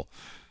wonderful.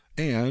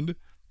 And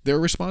they're a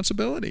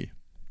responsibility.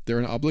 They're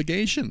an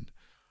obligation.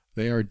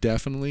 They are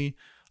definitely,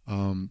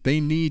 they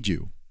need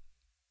you.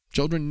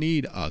 Children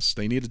need us.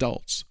 They need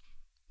adults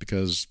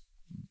because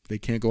they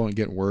can't go out and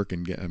get work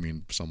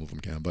and some of them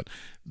can, but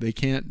they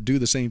can't do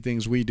the same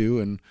things we do,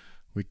 and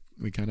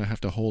we kind of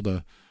have to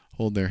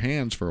hold their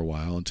hands for a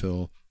while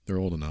until they're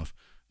old enough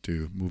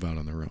to move out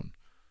on their own.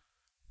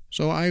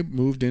 So I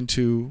moved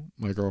into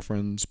my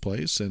girlfriend's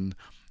place, and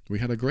we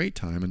had a great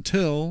time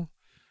until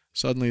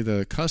suddenly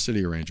the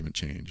custody arrangement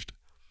changed.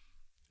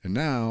 And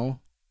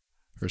now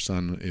her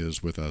son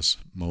is with us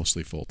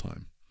mostly full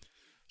time.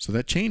 So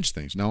that changed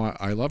things. Now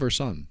I love her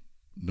son.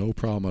 No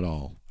problem at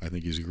all. I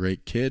think he's a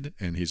great kid,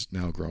 and he's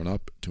now grown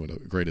up to a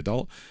great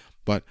adult.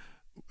 But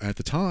at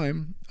the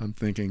time, I'm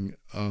thinking,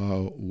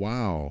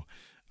 wow,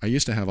 I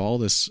used to have all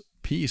this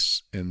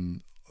peace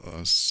and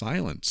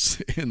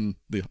silence in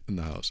the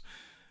house.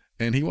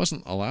 And he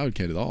wasn't a loud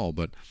kid at all,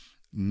 but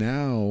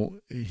now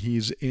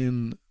he's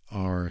in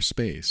our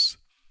space.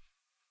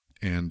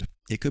 And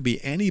it could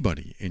be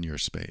anybody in your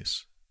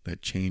space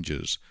that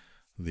changes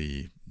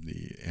the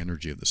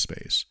energy of the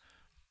space.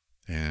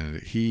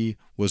 And he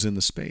was in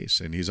the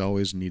space, and he's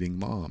always needing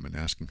mom and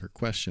asking her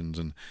questions.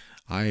 And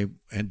I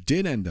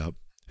did end up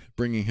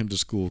bringing him to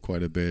school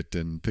quite a bit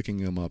and picking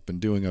him up and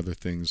doing other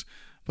things,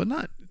 but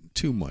not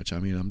too much. I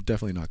mean, I'm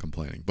definitely not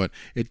complaining, but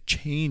it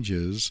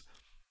changes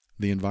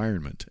the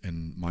environment,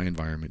 and my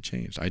environment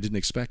changed. I didn't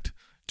expect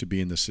to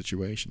be in this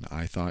situation.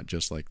 I thought,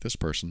 just like this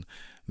person,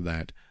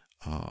 that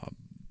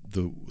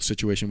the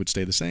situation would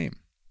stay the same,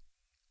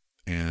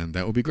 and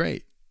that would be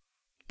great.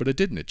 But it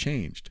didn't. It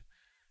changed.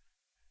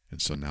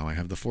 And so now I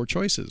have the 4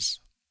 choices: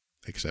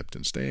 accept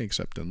and stay,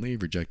 accept and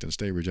leave, reject and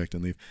stay, reject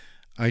and leave.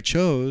 I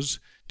chose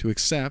to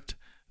accept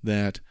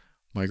that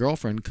my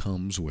girlfriend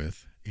comes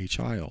with a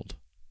child.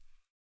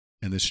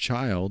 And this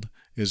child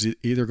is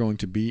either going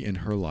to be in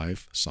her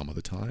life some of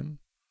the time,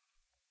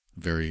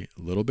 very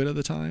little bit of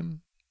the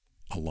time,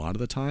 a lot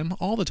of the time,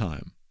 all the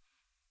time.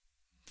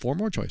 4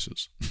 more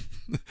choices.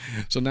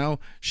 So now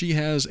she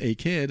has a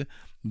kid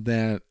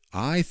that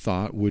I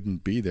thought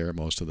wouldn't be there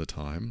most of the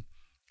time,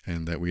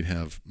 and that we'd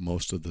have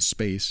most of the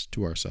space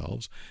to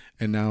ourselves.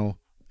 And now,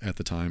 at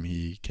the time,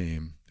 he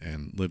came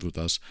and lived with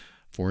us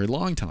for a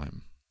long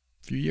time,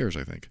 a few years,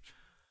 I think.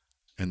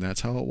 And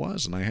that's how it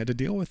was, and I had to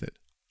deal with it.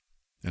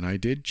 And I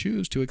did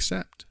choose to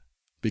accept,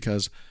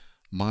 because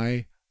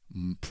my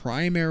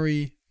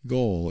primary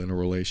goal in a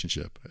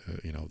relationship,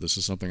 this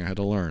is something I had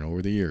to learn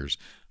over the years.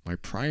 My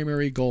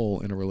primary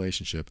goal in a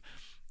relationship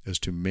is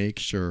to make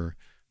sure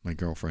my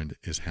girlfriend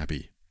is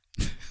happy.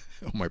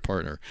 My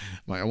partner.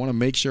 I want to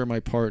make sure my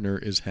partner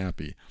is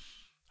happy.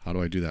 How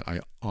do I do that? I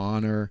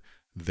honor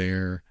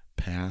their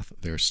path,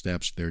 their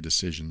steps, their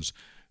decisions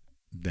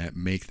that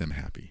make them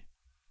happy.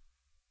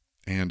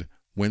 And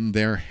when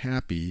they're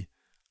happy,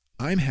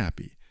 I'm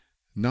happy.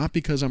 Not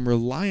because I'm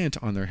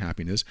reliant on their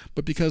happiness,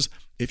 but because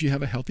if you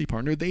have a healthy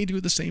partner, they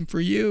do the same for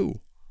you.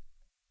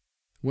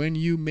 When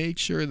you make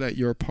sure that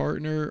your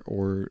partner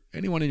or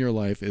anyone in your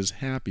life is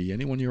happy,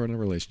 anyone you're in a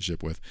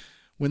relationship with,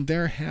 when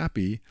they're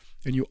happy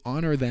and you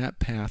honor that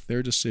path,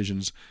 their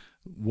decisions,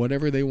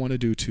 whatever they want to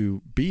do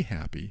to be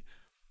happy,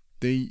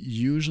 they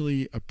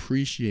usually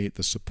appreciate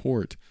the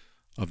support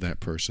of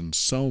that person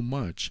so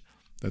much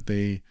that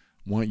they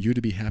want you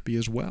to be happy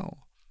as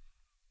well.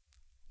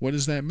 What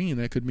does that mean?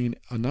 That could mean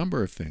a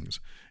number of things.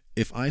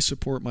 If I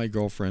support my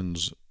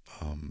girlfriend's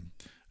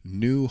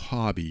new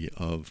hobby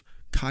of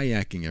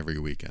kayaking every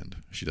weekend,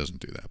 she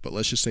doesn't do that, but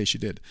let's just say she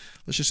did.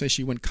 Let's just say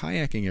she went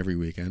kayaking every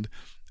weekend,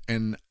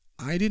 and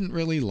I didn't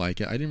really like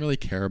it. I didn't really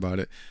care about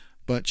it,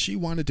 but she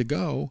wanted to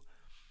go.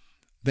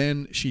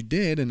 Then she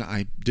did, and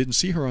I didn't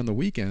see her on the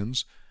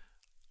weekends.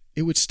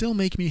 It would still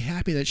make me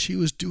happy that she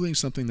was doing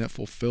something that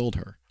fulfilled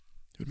her.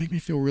 It would make me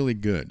feel really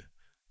good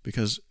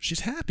because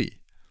she's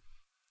happy.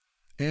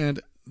 And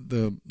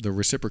the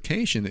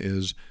reciprocation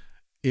is,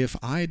 if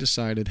I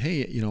decided,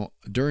 hey,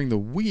 during the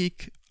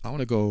week, I want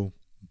to go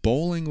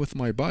bowling with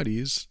my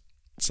buddies,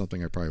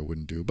 something I probably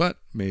wouldn't do, but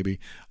maybe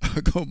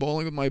I'll go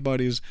bowling with my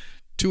buddies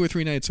 2 or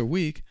 3 nights a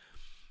week,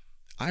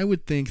 I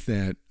would think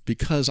that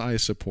because I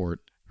support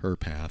her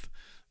path,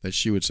 that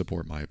she would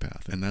support my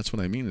path. And that's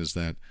what I mean, is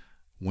that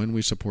when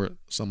we support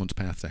someone's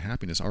path to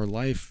happiness, our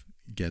life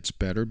gets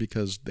better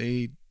because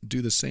they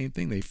do the same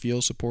thing. They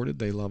feel supported.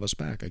 They love us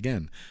back.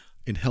 Again,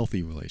 in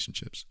healthy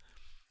relationships.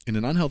 In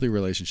an unhealthy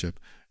relationship,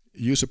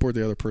 you support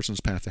the other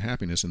person's path to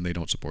happiness and they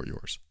don't support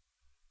yours.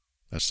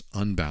 That's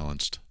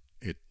unbalanced.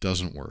 It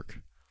doesn't work.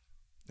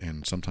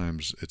 And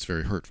sometimes it's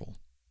very hurtful,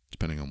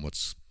 depending on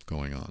what's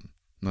going on.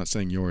 I'm not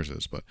saying yours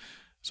is, but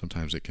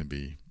sometimes it can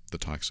be the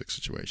toxic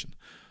situation.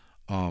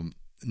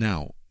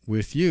 Now,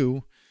 with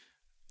you,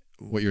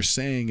 what you're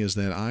saying is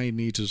that I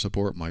need to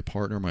support my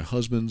partner, my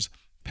husband's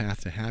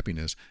path to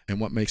happiness, and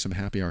what makes him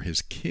happy are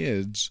his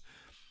kids.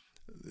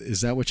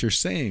 Is that what you're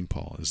saying,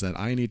 Paul? Is that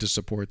I need to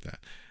support that?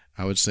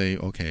 I would say,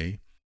 okay,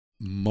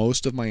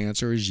 most of my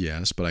answer is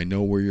yes, but I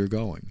know where you're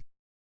going.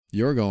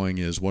 Your going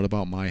is, what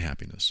about my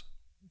happiness?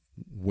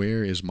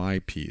 Where is my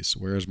peace?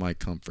 Where is my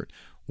comfort?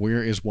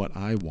 Where is what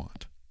I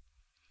want?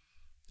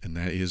 And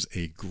that is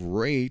a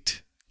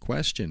great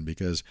question,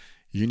 because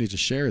you need to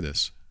share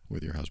this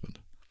with your husband.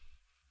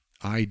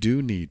 I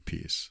do need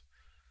peace.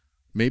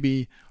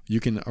 Maybe you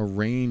can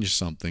arrange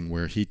something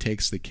where he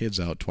takes the kids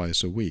out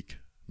twice a week.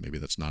 Maybe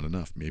that's not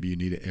enough. Maybe you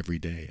need it every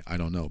day. I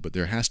don't know. But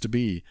there has to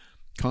be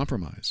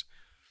compromise.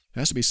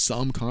 There has to be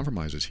some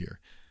compromises here.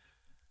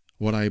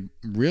 What I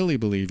really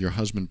believe your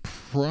husband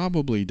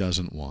probably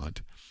doesn't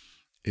want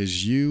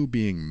is you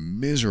being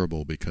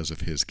miserable because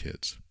of his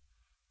kids.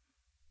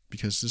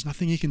 Because there's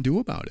nothing he can do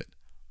about it.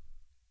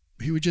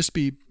 He would just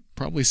be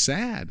probably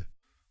sad.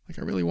 Like,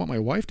 I really want my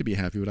wife to be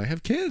happy, but I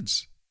have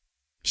kids.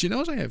 She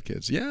knows I have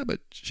kids. Yeah, but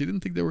she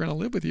didn't think they were going to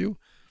live with you.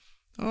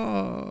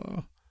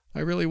 Oh, I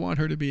really want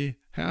her to be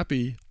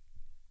happy,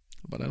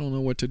 but I don't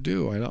know what to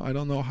do. I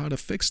don't know how to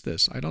fix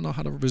this. I don't know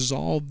how to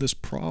resolve this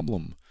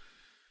problem.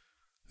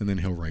 And then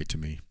he'll write to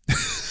me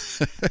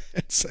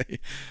and say,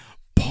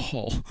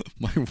 Paul,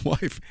 my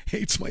wife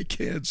hates my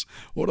kids.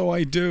 What do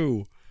I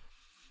do?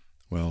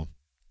 Well,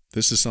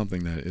 this is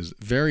something that is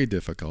very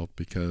difficult,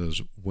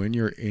 because when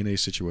you're in a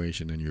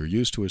situation and you're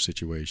used to a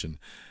situation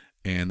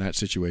and that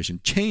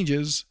situation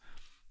changes,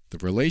 the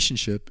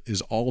relationship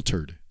is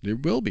altered.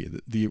 It will be.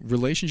 The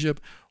relationship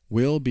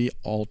will be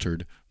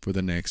altered for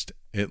the next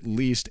at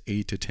least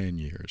 8 to 10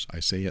 years. I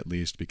say at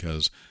least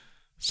because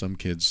Some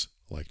kids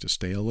like to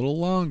stay a little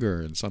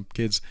longer, and some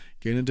kids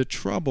get into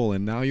trouble,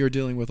 and now you're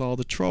dealing with all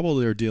the trouble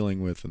they're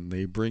dealing with, and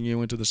they bring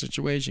you into the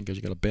situation because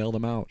you got to bail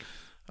them out,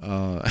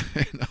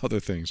 and other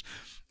things.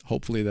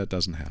 Hopefully that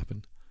doesn't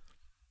happen.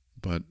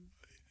 But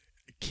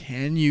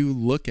can you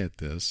look at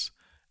this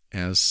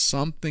as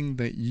something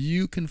that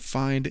you can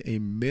find a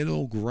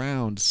middle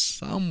ground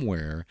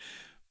somewhere,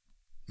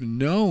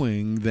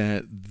 knowing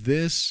that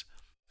this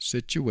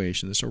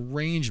situation, this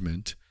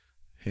arrangement,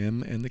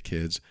 him and the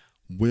kids,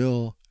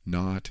 will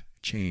not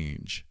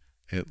change,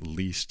 at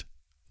least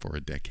for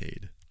a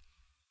decade?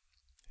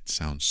 It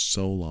sounds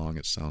so long,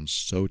 it sounds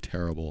so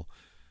terrible,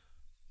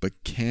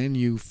 but can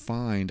you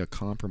find a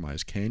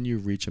compromise? Can you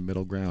reach a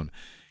middle ground?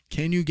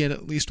 Can you get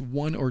at least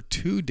 1 or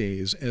 2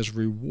 days as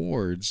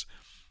rewards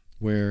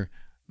where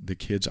the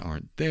kids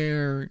aren't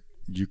there?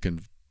 You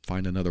can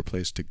find another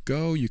place to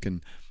go. You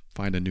can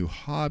find a new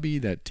hobby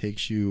that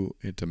takes you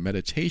into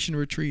meditation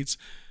retreats.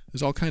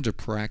 There's all kinds of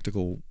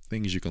practical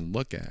things you can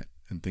look at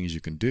and things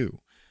you can do.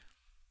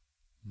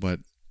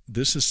 But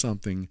this is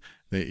something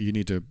that you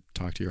need to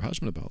talk to your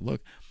husband about.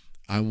 Look,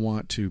 I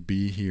want to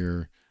be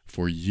here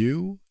for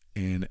you,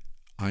 and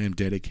I am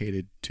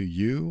dedicated to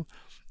you.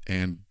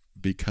 And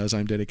because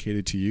I'm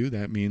dedicated to you,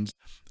 that means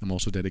I'm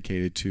also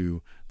dedicated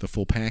to the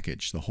full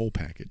package, the whole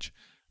package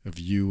of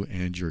you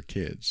and your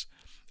kids.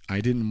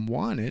 I didn't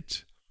want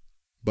it,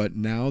 but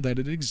now that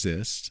it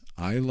exists,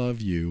 I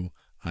love you,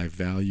 I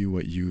value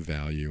what you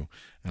value,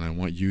 and I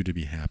want you to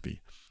be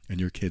happy, and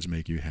your kids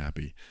make you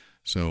happy.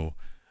 So,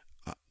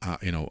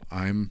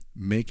 I'm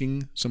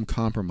making some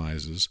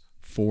compromises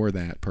for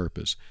that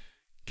purpose.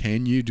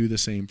 Can you do the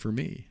same for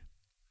me?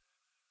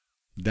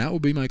 That will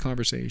be my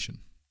conversation.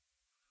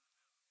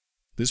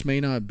 This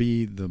may not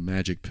be the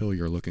magic pill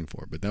you're looking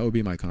for, but that would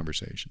be my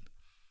conversation.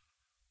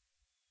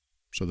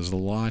 So there's a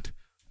lot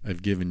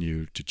I've given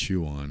you to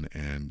chew on,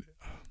 and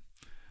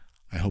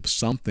I hope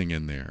something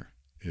in there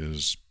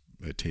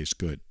it tastes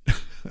good.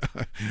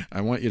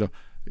 I want you to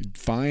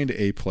find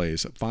a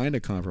place, find a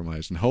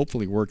compromise, and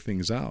hopefully work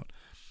things out.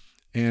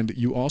 And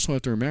you also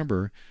have to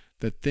remember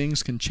that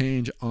things can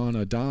change on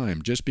a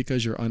dime. Just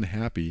because you're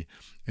unhappy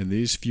in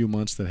these few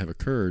months that have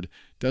occurred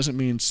doesn't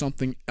mean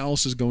something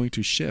else is going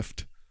to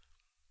shift.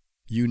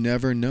 You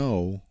never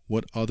know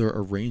what other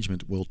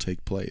arrangement will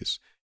take place.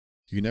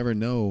 You never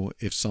know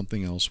if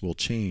something else will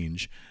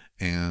change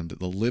and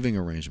the living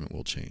arrangement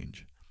will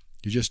change.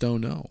 You just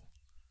don't know.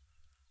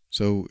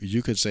 So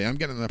you could say, I'm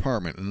getting an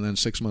apartment, and then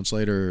 6 months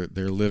later,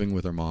 they're living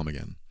with their mom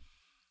again.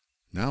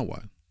 Now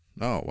what?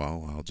 Oh,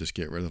 well, I'll just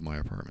get rid of my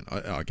apartment.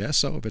 I guess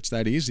so, if it's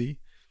that easy.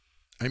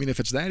 I mean, if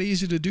it's that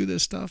easy to do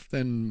this stuff,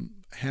 then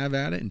have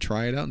at it and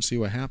try it out and see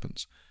what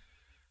happens.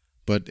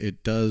 But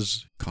it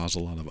does cause a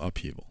lot of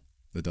upheaval.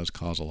 It does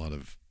cause a lot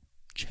of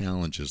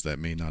challenges that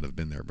may not have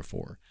been there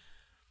before.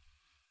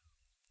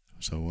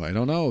 So I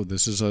don't know.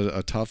 This is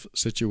a tough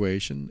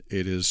situation.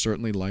 It is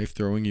certainly life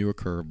throwing you a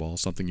curveball,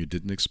 something you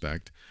didn't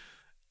expect.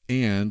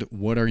 And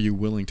what are you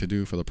willing to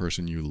do for the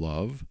person you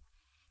love?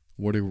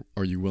 What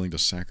are you willing to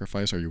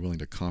sacrifice? Are you willing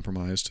to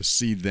compromise to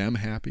see them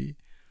happy?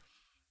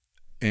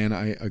 And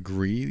I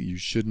agree, you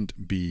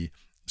shouldn't be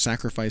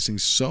sacrificing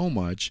so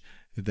much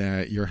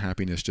that your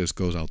happiness just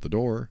goes out the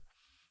door.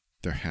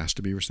 There has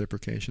to be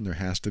reciprocation. There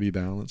has to be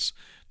balance.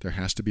 There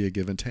has to be a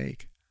give and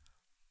take.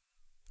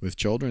 With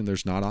children,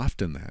 there's not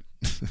often that.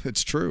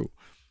 It's true.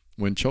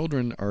 When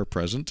children are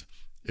present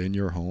in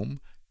your home,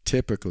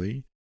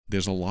 typically,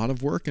 there's a lot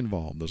of work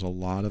involved. There's a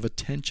lot of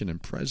attention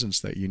and presence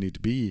that you need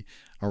to be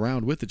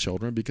around with the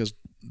children because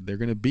they're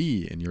going to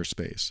be in your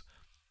space.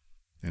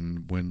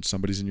 And when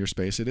somebody's in your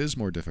space, it is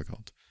more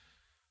difficult.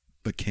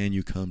 But can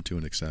you come to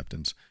an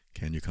acceptance?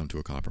 Can you come to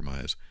a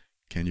compromise?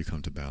 Can you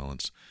come to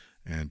balance?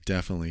 And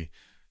definitely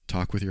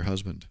talk with your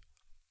husband.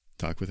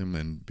 Talk with him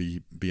and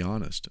be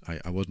honest.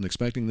 I wasn't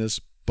expecting this,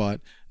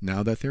 but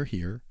now that they're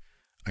here,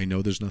 I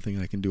know there's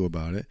nothing I can do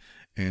about it,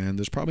 and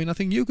there's probably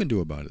nothing you can do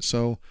about it.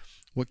 So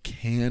what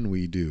can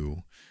we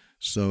do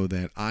so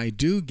that I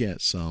do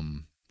get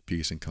some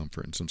peace and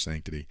comfort and some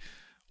sanctity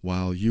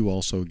while you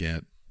also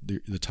get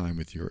the time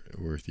with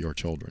your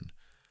children?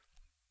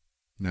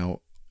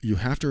 Now, you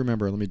have to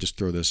remember, let me just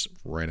throw this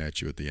right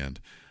at you at the end.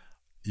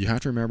 You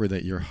have to remember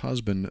that your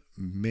husband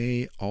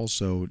may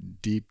also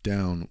deep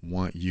down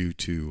want you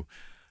to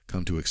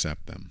come to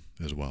accept them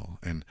as well.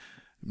 And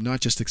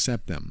not just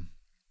accept them,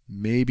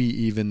 maybe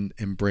even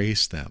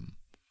embrace them.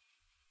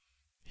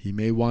 He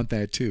may want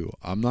that too.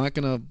 I'm not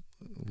going to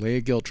lay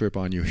a guilt trip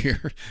on you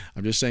here.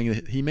 I'm just saying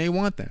that he may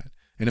want that.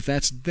 And if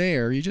that's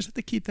there, you just have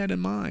to keep that in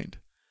mind.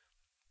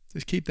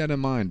 Just keep that in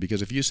mind,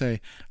 because if you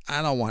say,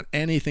 I don't want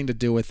anything to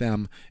do with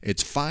them,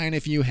 it's fine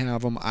if you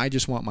have them, I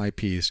just want my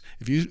peace.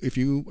 If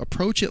you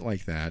approach it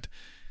like that,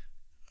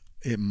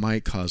 it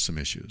might cause some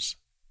issues.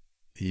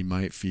 He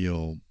might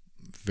feel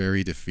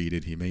very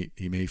defeated. He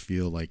may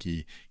feel like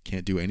he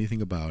can't do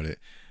anything about it,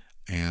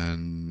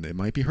 and it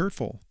might be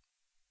hurtful.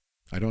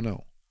 I don't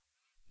know.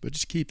 But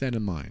just keep that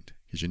in mind,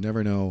 because you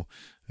never know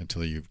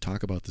until you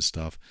talk about this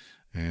stuff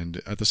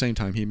And at the same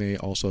time, he may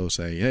also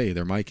say, hey,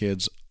 they're my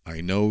kids.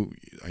 I know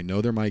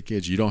they're my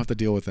kids. You don't have to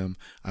deal with them.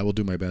 I will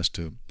do my best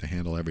to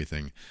handle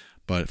everything.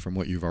 But from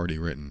what you've already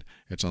written,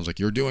 it sounds like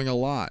you're doing a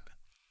lot.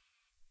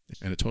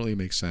 And it totally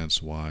makes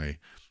sense why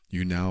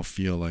you now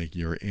feel like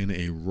you're in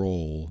a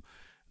role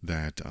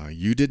that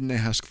you didn't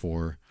ask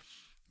for,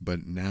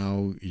 but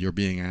now you're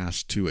being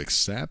asked to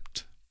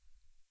accept.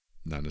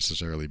 Not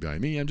necessarily by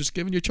me. I'm just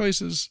giving you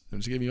choices. I'm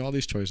just giving you all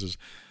these choices.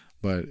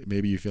 But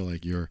maybe you feel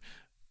like you're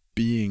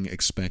being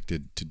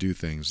expected to do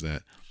things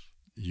that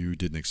you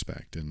didn't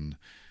expect. And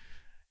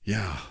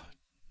yeah,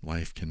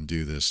 life can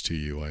do this to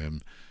you. I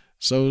am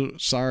so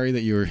sorry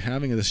that you're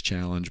having this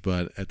challenge,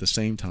 but at the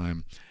same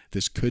time,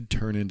 this could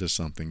turn into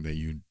something that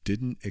you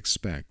didn't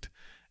expect.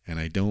 And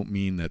I don't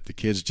mean that the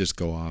kids just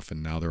go off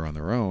and now they're on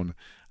their own.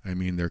 I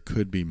mean, there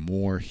could be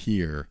more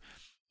here.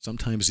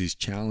 Sometimes these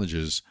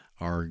challenges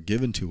are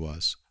given to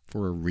us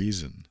for a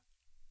reason.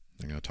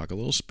 I'm going to talk a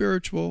little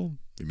spiritual.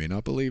 You may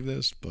not believe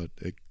this, but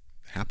it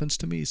happens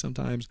to me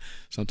sometimes.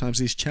 Sometimes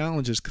these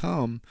challenges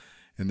come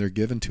and they're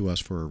given to us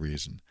for a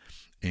reason.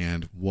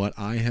 And what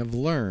I have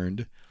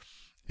learned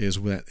is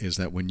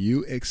that when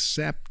you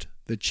accept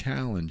the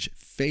challenge,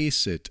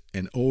 face it,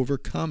 and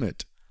overcome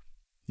it,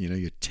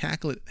 you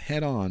tackle it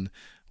head on.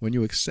 When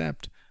you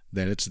accept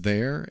that it's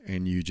there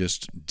and you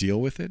just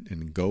deal with it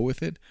and go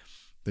with it,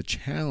 the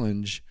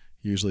challenge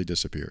usually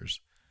disappears.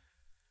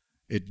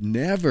 It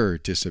never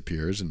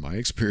disappears, in my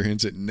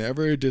experience, it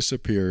never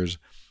disappears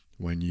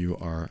when you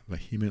are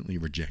vehemently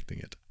rejecting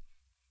it.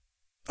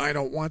 I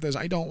don't want this,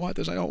 I don't want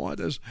this, I don't want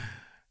this.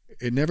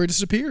 It never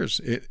disappears.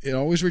 It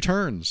always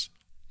returns.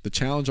 The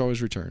challenge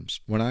always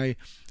returns. When I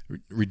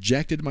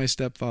rejected my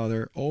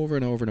stepfather over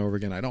and over and over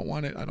again, I don't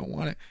want it, I don't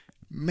want it.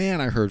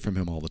 Man, I heard from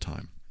him all the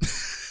time.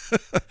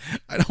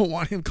 I don't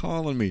want him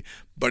calling me,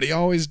 but he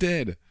always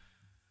did.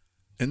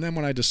 And then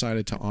when I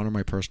decided to honor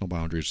my personal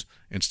boundaries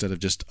instead of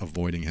just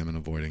avoiding him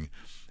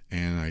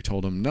and I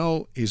told him,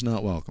 no, he's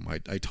not welcome.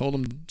 I told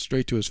him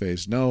straight to his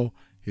face, no,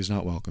 he's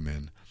not welcome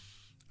in.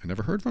 I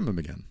never heard from him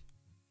again.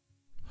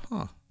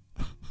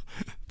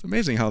 It's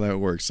amazing how that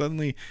works.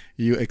 Suddenly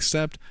you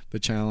accept the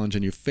challenge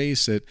and you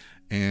face it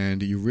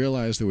and you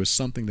realize there was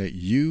something that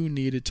you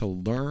needed to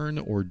learn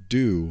or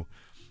do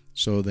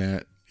so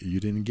that you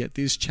didn't get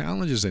these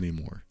challenges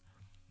anymore,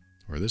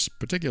 or this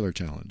particular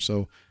challenge.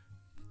 So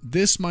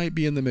this might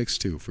be in the mix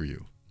too for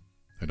you.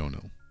 I don't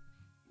know.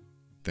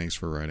 Thanks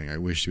for writing. I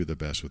wish you the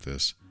best with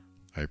this.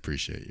 I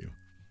appreciate you.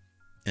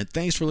 And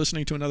thanks for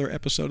listening to another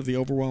episode of The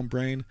Overwhelmed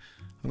Brain.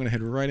 I'm going to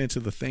head right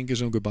into the thank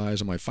yous and goodbyes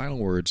and my final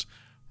words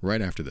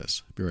right after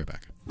this. Be right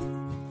back.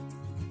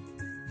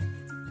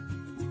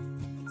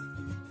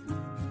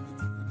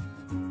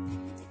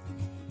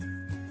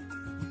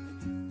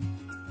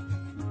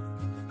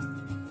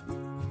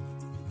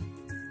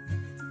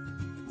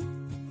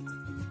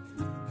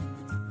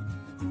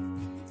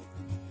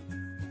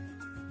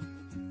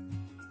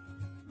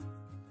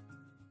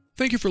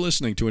 Thank you for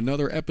listening to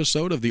another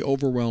episode of The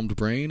Overwhelmed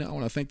Brain. I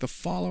want to thank the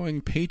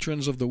following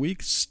patrons of the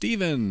week: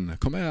 Stephen,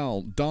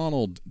 Kamal,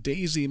 Donald,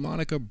 Daisy,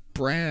 Monica,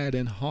 Brad,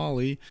 and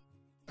Holly.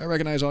 I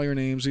recognize all your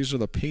names. These are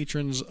the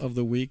patrons of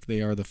the week.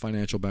 They are the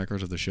financial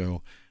backers of the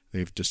show.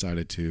 They've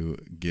decided to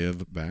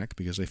give back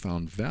because they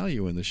found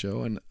value in the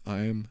show, and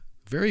I'm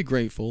very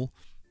grateful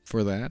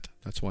for that.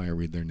 That's why I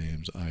read their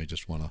names. I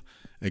just want to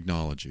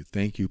acknowledge you.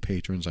 Thank you,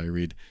 patrons. I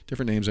read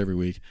different names every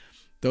week.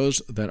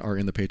 Those that are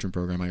in the patron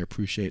program, I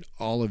appreciate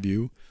all of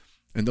you.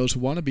 And those who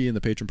want to be in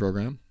the patron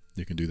program,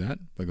 you can do that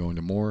by going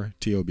to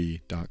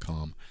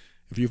moretob.com.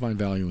 If you find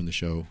value in the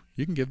show,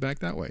 you can give back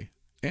that way.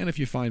 And if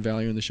you find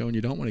value in the show and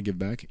you don't want to give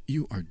back,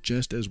 you are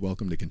just as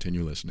welcome to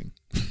continue listening.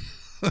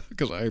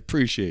 Because I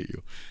appreciate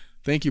you.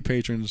 Thank you,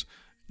 patrons.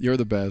 You're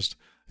the best.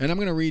 And I'm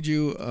going to read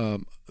you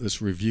this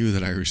review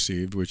that I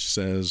received, which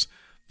says,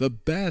 "The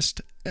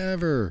best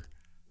ever.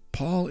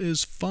 Paul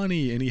is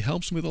funny and he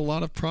helps me with a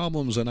lot of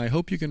problems, and I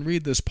hope you can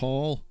read this,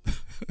 Paul.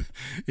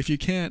 If you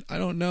can't, I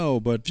don't know,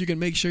 but if you can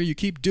make sure you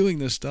keep doing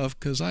this stuff,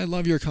 because I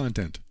love your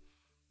content."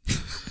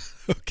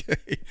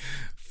 Okay,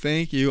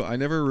 thank you. I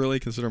never really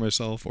consider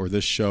myself or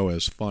this show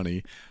as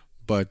funny,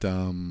 but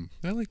I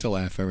like to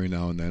laugh every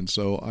now and then,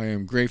 so I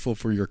am grateful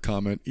for your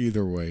comment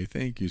either way.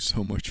 Thank you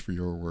so much for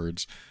your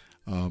words.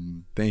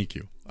 Thank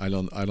you. I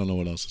don't know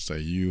what else to say.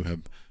 You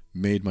have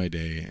made my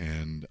day,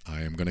 and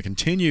I am going to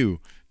continue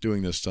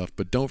doing this stuff.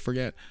 But don't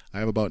forget, I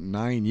have about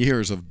 9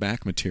 years of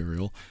back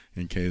material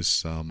in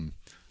case,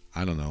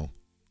 I don't know,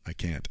 I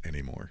can't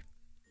anymore.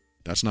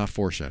 That's not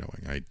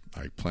foreshadowing.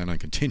 I plan on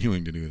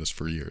continuing to do this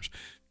for years.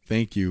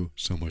 Thank you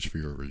so much for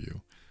your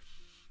review.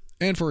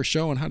 And for a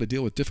show on how to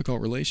deal with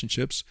difficult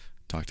relationships,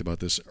 talked about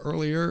this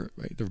earlier,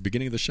 right at the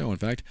beginning of the show, in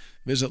fact,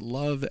 visit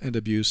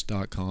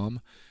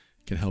loveandabuse.com.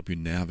 Can help you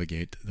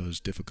navigate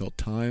those difficult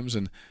times.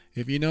 And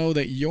if you know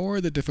that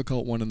you're the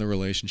difficult one in the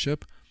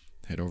relationship,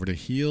 head over to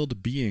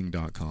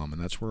healedbeing.com,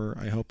 and that's where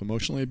I help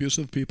emotionally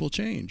abusive people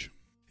change.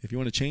 If you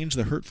want to change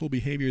the hurtful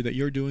behavior that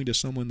you're doing to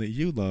someone that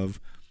you love,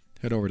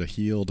 head over to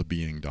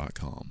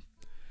healedbeing.com.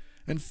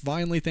 And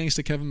finally, thanks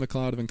to Kevin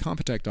MacLeod of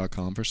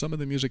Incompetech.com for some of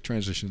the music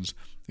transitions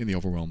in The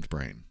Overwhelmed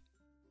Brain.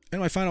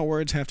 And my final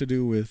words have to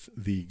do with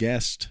the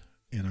guest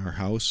in our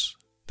house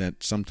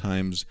that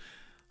sometimes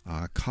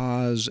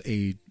cause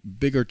a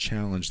bigger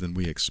challenge than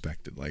we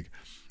expected. Like,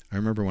 I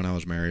remember when I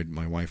was married,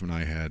 my wife and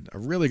I had a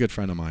really good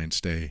friend of mine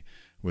stay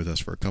with us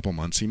for a couple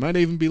months. He might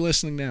even be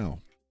listening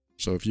now.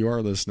 So if you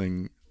are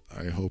listening,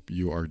 I hope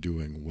you are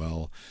doing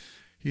well.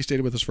 He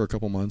stayed with us for a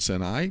couple months,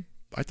 and I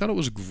thought it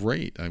was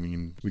great. I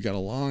mean, we got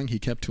along. He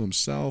kept to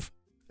himself,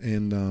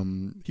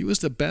 and he was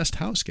the best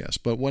house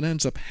guest. But what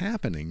ends up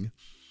happening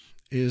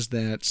is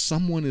that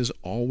someone is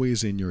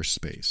always in your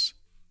space.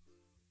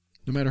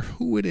 No matter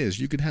who it is,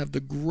 you could have the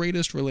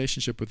greatest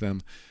relationship with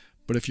them,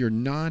 but if you're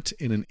not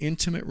in an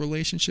intimate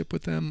relationship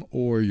with them,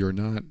 or you're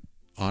not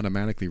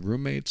automatically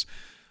roommates,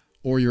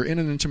 or you're in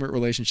an intimate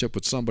relationship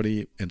with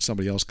somebody and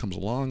somebody else comes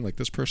along, like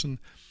this person,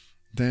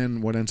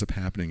 then what ends up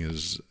happening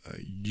is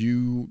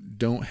you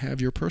don't have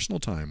your personal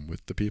time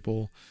with the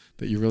people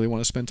that you really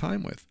want to spend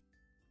time with.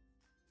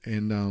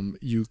 And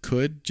you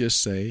could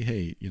just say,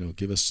 hey,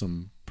 give us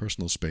some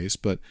personal space,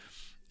 but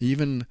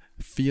even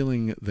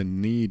feeling the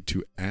need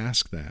to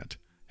ask that,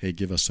 hey,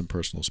 give us some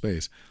personal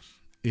space,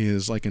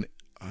 is like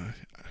I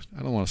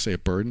don't want to say a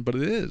burden, but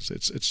it is.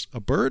 It's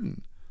a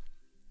burden.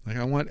 Like,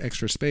 I want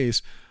extra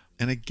space.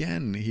 And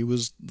again, he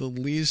was the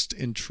least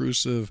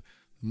intrusive,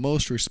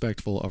 most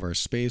respectful of our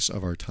space,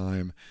 of our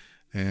time,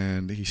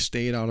 and he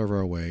stayed out of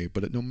our way.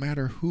 But no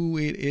matter who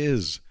it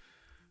is,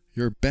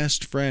 your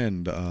best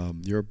friend,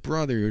 your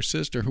brother, your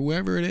sister,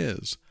 whoever it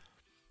is,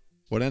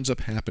 what ends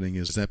up happening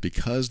is that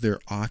because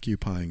they're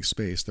occupying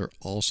space, they're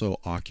also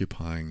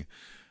occupying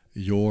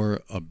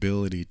your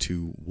ability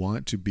to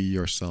want to be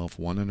yourself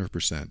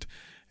 100%.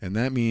 And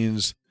that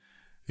means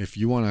if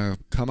you want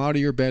to come out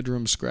of your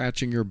bedroom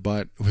scratching your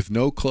butt with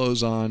no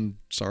clothes on,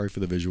 sorry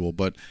for the visual,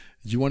 but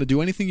you want to do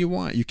anything you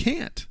want, you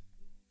can't,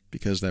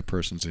 because that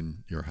person's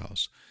in your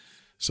house.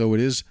 So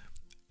it is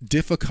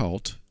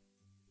difficult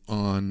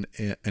on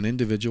an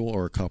individual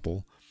or a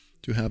couple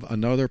to have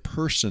another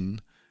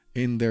person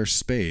in their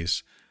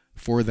space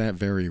for that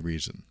very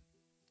reason.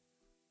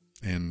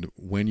 And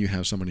when you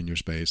have someone in your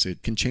space,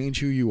 it can change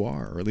who you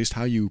are, or at least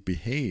how you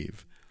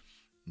behave.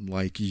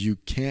 Like, you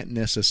can't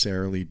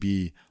necessarily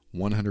be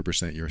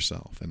 100%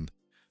 yourself. And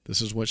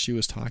this is what she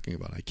was talking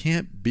about. I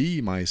can't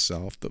be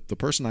myself. The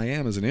person I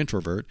am is an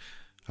introvert.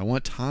 I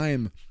want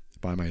time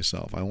by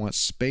myself. I want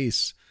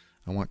space.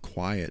 I want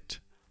quiet.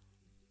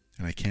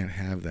 And I can't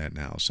have that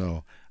now.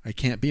 So I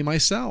can't be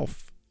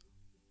myself.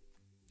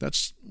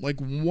 That's like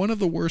one of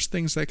the worst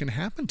things that can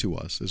happen to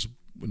us, is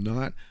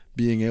not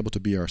being able to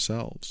be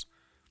ourselves.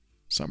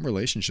 Some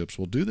relationships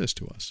will do this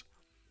to us.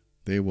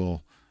 They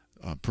will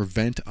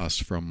prevent us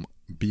from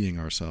being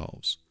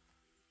ourselves.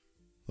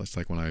 That's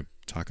like when I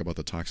talk about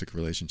the toxic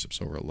relationships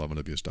over at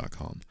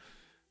loveandabuse.com.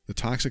 The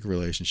toxic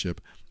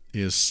relationship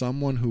is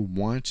someone who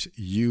wants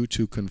you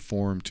to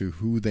conform to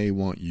who they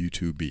want you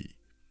to be.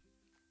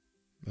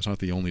 That's not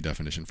the only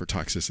definition for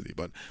toxicity,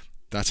 but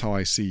that's how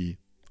I see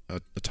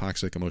a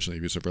toxic, emotionally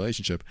abusive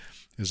relationship,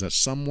 is that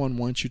someone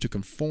wants you to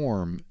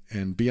conform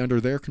and be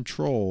under their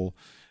control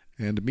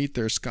and meet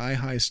their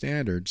sky-high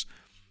standards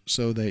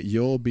so that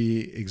you'll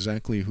be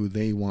exactly who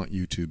they want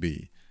you to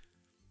be.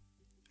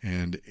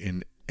 And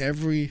in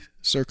every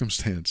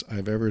circumstance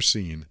I've ever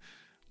seen,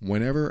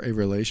 whenever a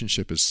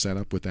relationship is set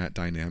up with that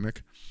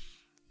dynamic,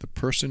 the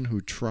person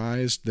who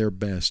tries their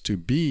best to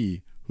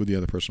be who the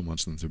other person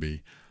wants them to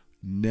be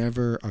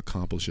never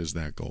accomplishes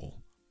that goal.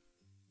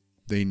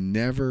 They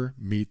never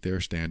meet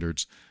their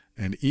standards,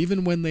 and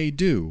even when they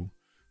do,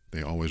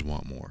 they always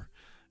want more.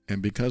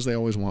 And because they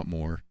always want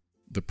more,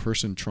 the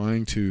person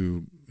trying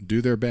to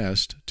do their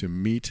best to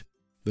meet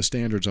the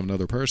standards of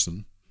another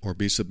person, or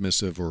be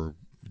submissive, or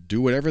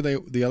do whatever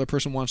the other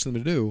person wants them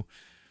to do,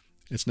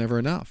 it's never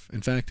enough.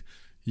 In fact,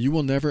 you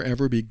will never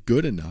ever be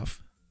good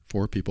enough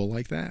for people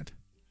like that.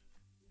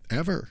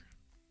 Ever.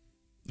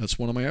 That's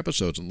one of my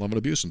episodes on Love and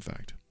Abuse, in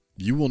fact.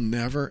 You will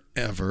never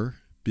ever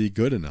be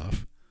good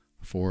enough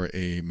for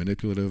a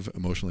manipulative,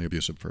 emotionally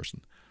abusive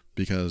person,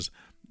 because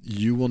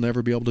you will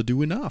never be able to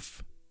do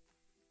enough.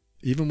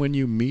 Even when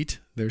you meet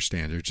their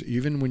standards,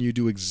 even when you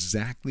do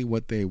exactly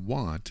what they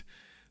want,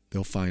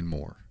 they'll find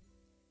more.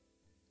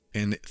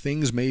 And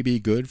things may be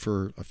good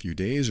for a few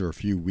days or a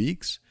few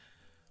weeks,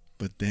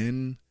 but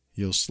then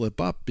you'll slip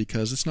up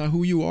because it's not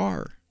who you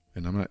are.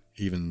 And I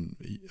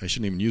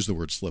shouldn't even use the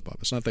word slip up.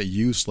 It's not that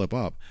you slip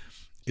up.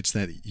 It's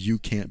that you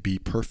can't be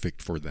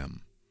perfect for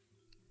them,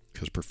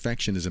 because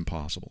perfection is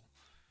impossible.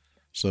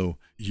 So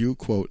you,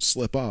 quote,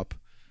 slip up,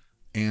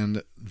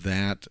 and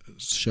that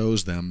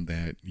shows them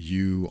that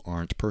you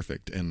aren't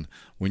perfect. And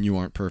when you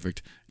aren't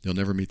perfect, you'll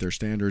never meet their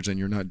standards, and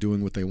you're not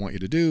doing what they want you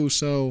to do.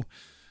 So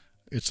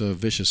it's a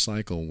vicious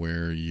cycle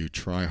where you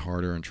try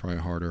harder,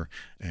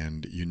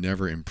 and you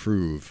never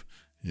improve.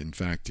 In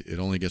fact, it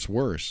only gets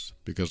worse,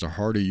 because the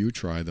harder you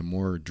try, the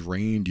more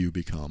drained you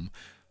become,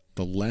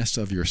 the less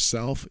of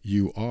yourself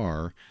you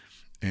are,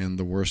 and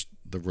the worse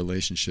the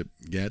relationship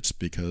gets,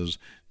 because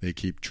they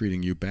keep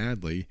treating you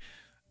badly.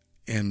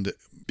 And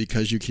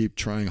because you keep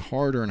trying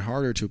harder and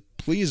harder to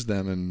please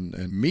them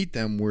and meet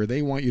them where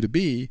they want you to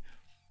be,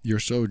 you're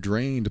so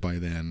drained by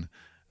then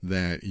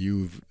that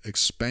you've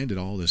expended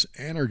all this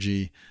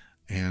energy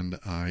and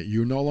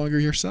you're no longer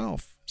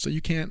yourself. So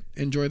you can't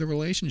enjoy the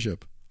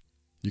relationship.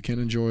 You can't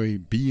enjoy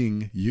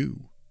being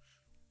you.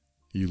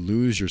 You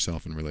lose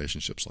yourself in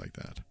relationships like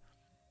that.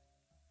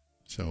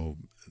 So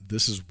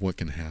this is what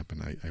can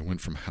happen. I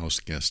went from house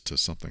guest to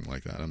something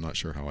like that. I'm not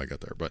sure how I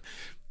got there, but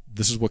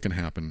this is what can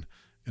happen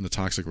in a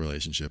toxic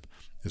relationship,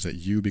 is that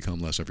you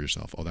become less of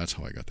yourself. Oh, that's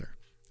how I got there.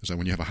 Is that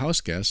when you have a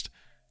house guest,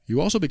 you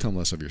also become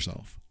less of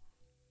yourself.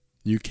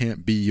 You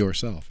can't be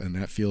yourself, and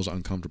that feels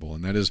uncomfortable.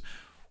 And that is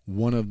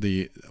one of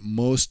the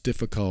most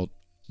difficult,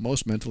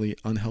 most mentally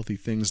unhealthy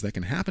things that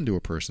can happen to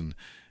a person,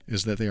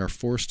 is that they are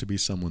forced to be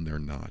someone they're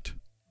not.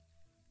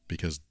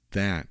 Because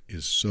that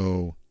is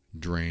so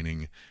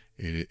draining.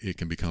 It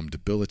can become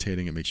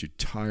debilitating. It makes you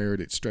tired.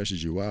 It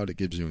stresses you out. It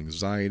gives you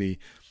anxiety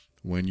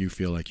when you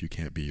feel like you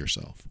can't be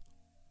yourself.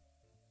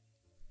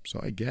 So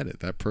I get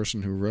it. That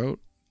person who wrote,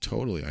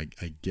 totally,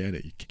 I get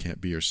it. You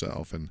can't be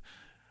yourself. And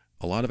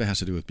a lot of it has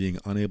to do with being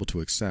unable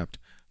to accept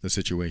the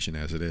situation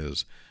as it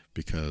is,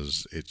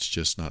 because it's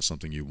just not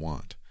something you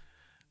want.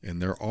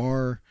 And there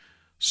are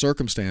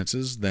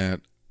circumstances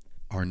that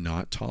are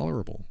not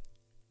tolerable.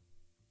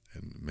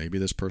 And maybe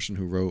this person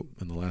who wrote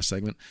in the last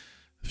segment,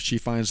 she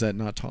finds that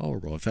not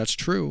tolerable. If that's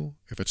true,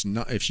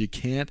 if she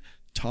can't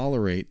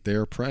tolerate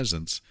their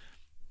presence,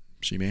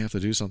 she may have to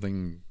do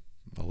something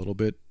a little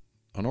bit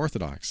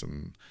unorthodox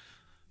and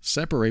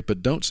separate,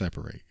 but don't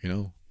separate.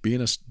 Be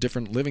in a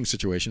different living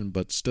situation,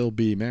 but still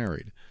be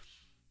married.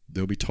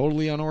 They'll be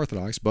totally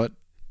unorthodox, but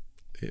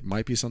it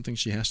might be something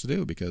she has to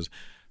do because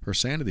her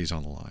sanity's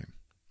on the line.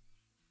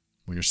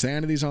 When your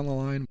sanity's on the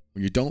line,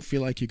 when you don't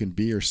feel like you can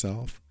be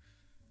yourself,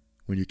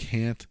 when you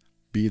can't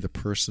be the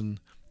person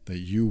that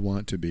you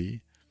want to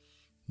be,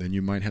 then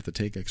you might have to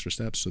take extra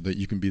steps so that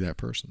you can be that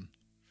person.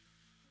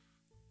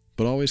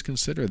 But always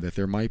consider that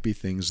there might be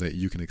things that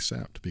you can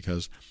accept,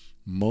 because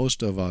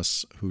most of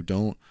us who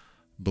don't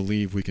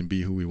believe we can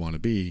be who we want to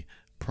be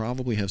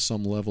probably have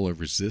some level of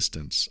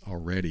resistance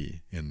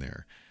already in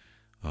there.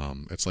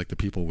 It's like the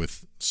people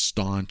with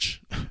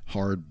staunch,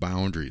 hard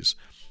boundaries.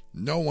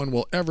 No one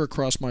will ever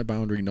cross my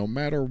boundary, no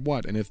matter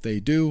what. And if they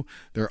do,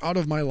 they're out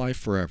of my life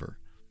forever.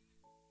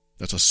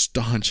 That's a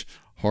staunch,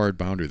 hard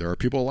boundary. There are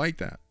people like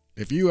that.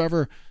 If you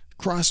ever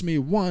cross me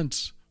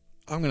once,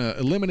 I'm going to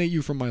eliminate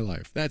you from my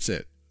life. That's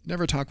it.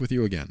 Never talk with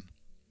you again.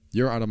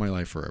 You're out of my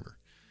life forever.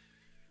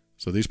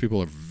 So these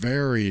people are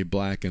very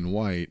black and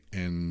white,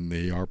 and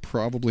they are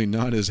probably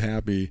not as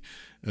happy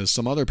as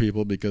some other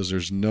people because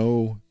there's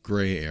no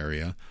gray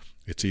area.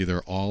 It's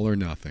either all or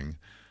nothing.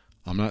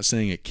 I'm not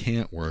saying it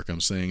can't work.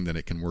 I'm saying that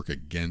it can work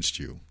against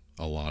you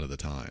a lot of the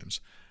times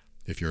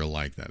if you're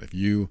like that. If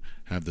you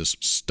have this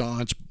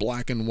staunch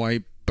black and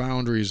white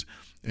boundaries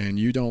and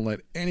you don't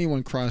let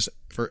anyone cross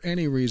for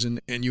any reason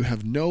and you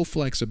have no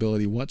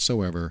flexibility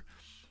whatsoever,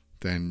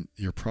 then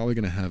you're probably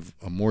going to have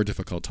a more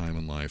difficult time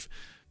in life,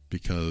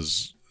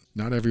 because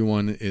not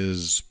everyone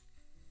is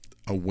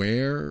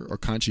aware or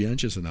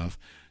conscientious enough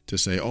to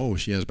say, oh,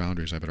 she has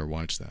boundaries, I better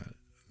watch that.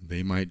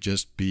 They might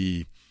just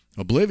be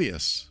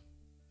oblivious.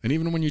 And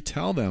even when you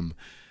tell them,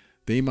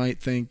 they might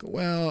think,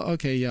 well,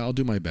 okay, yeah, I'll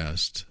do my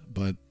best,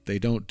 but they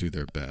don't do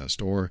their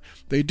best, or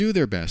they do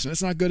their best and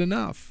it's not good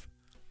enough.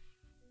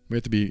 We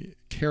have to be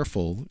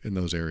careful in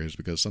those areas,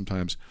 because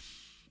sometimes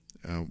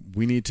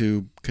we need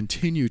to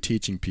continue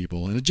teaching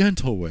people in a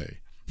gentle way.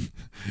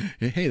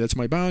 Hey, that's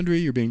my boundary.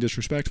 You're being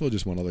disrespectful.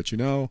 Just want to let you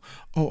know.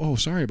 Oh,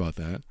 sorry about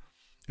that.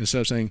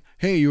 Instead of saying,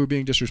 hey, you were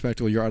being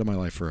disrespectful. You're out of my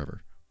life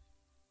forever.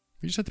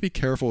 You just have to be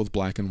careful with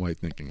black and white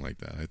thinking like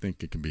that. I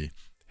think it can be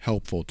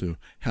helpful to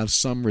have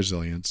some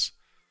resilience,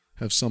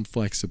 have some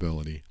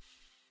flexibility,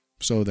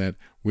 so that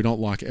we don't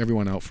lock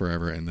everyone out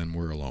forever and then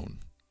we're alone.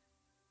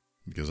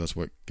 Because that's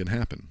what can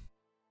happen.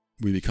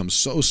 We become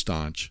so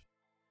staunch,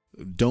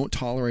 don't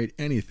tolerate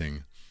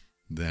anything,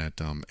 that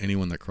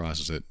anyone that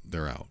crosses it,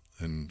 they're out.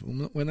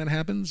 And when that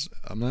happens,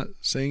 I'm not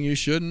saying you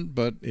shouldn't,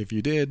 but if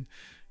you did,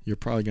 you're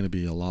probably going to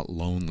be a lot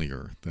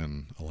lonelier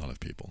than a lot of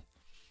people.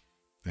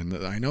 And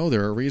I know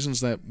there are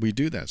reasons that we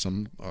do that.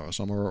 Some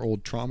of our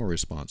old trauma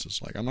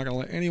responses, like, I'm not going to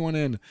let anyone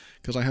in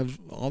because I have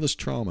all this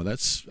trauma.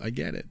 I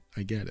get it.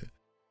 A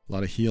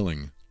lot of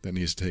healing that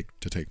needs to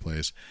take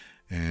place.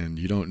 And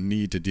you don't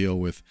need to deal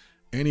with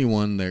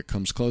anyone that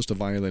comes close to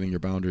violating your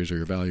boundaries or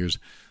your values,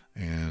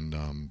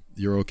 and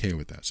you're okay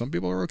with that. Some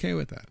people are okay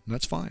with that, and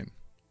that's fine.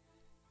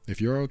 If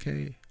you're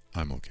okay,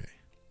 I'm okay.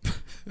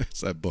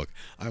 It's that book,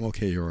 I'm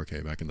Okay, You're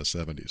Okay, back in the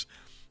 70s.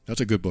 That's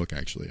a good book,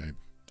 actually.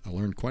 I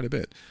learned quite a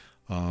bit.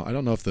 I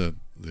don't know if the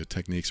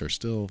techniques are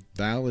still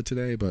valid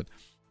today, but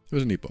it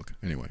was a neat book.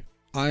 Anyway,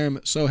 I am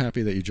so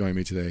happy that you joined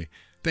me today.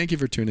 Thank you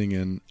for tuning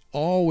in.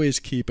 Always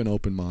keep an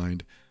open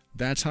mind.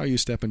 That's how you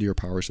step into your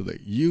power so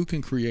that you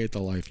can create the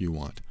life you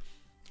want.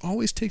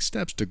 Always take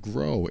steps to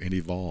grow and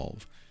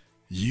evolve.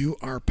 You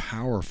are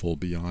powerful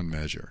beyond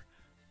measure.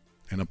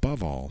 And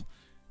above all,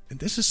 and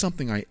this is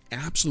something I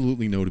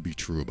absolutely know to be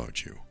true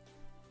about you,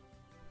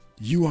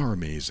 You are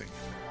amazing.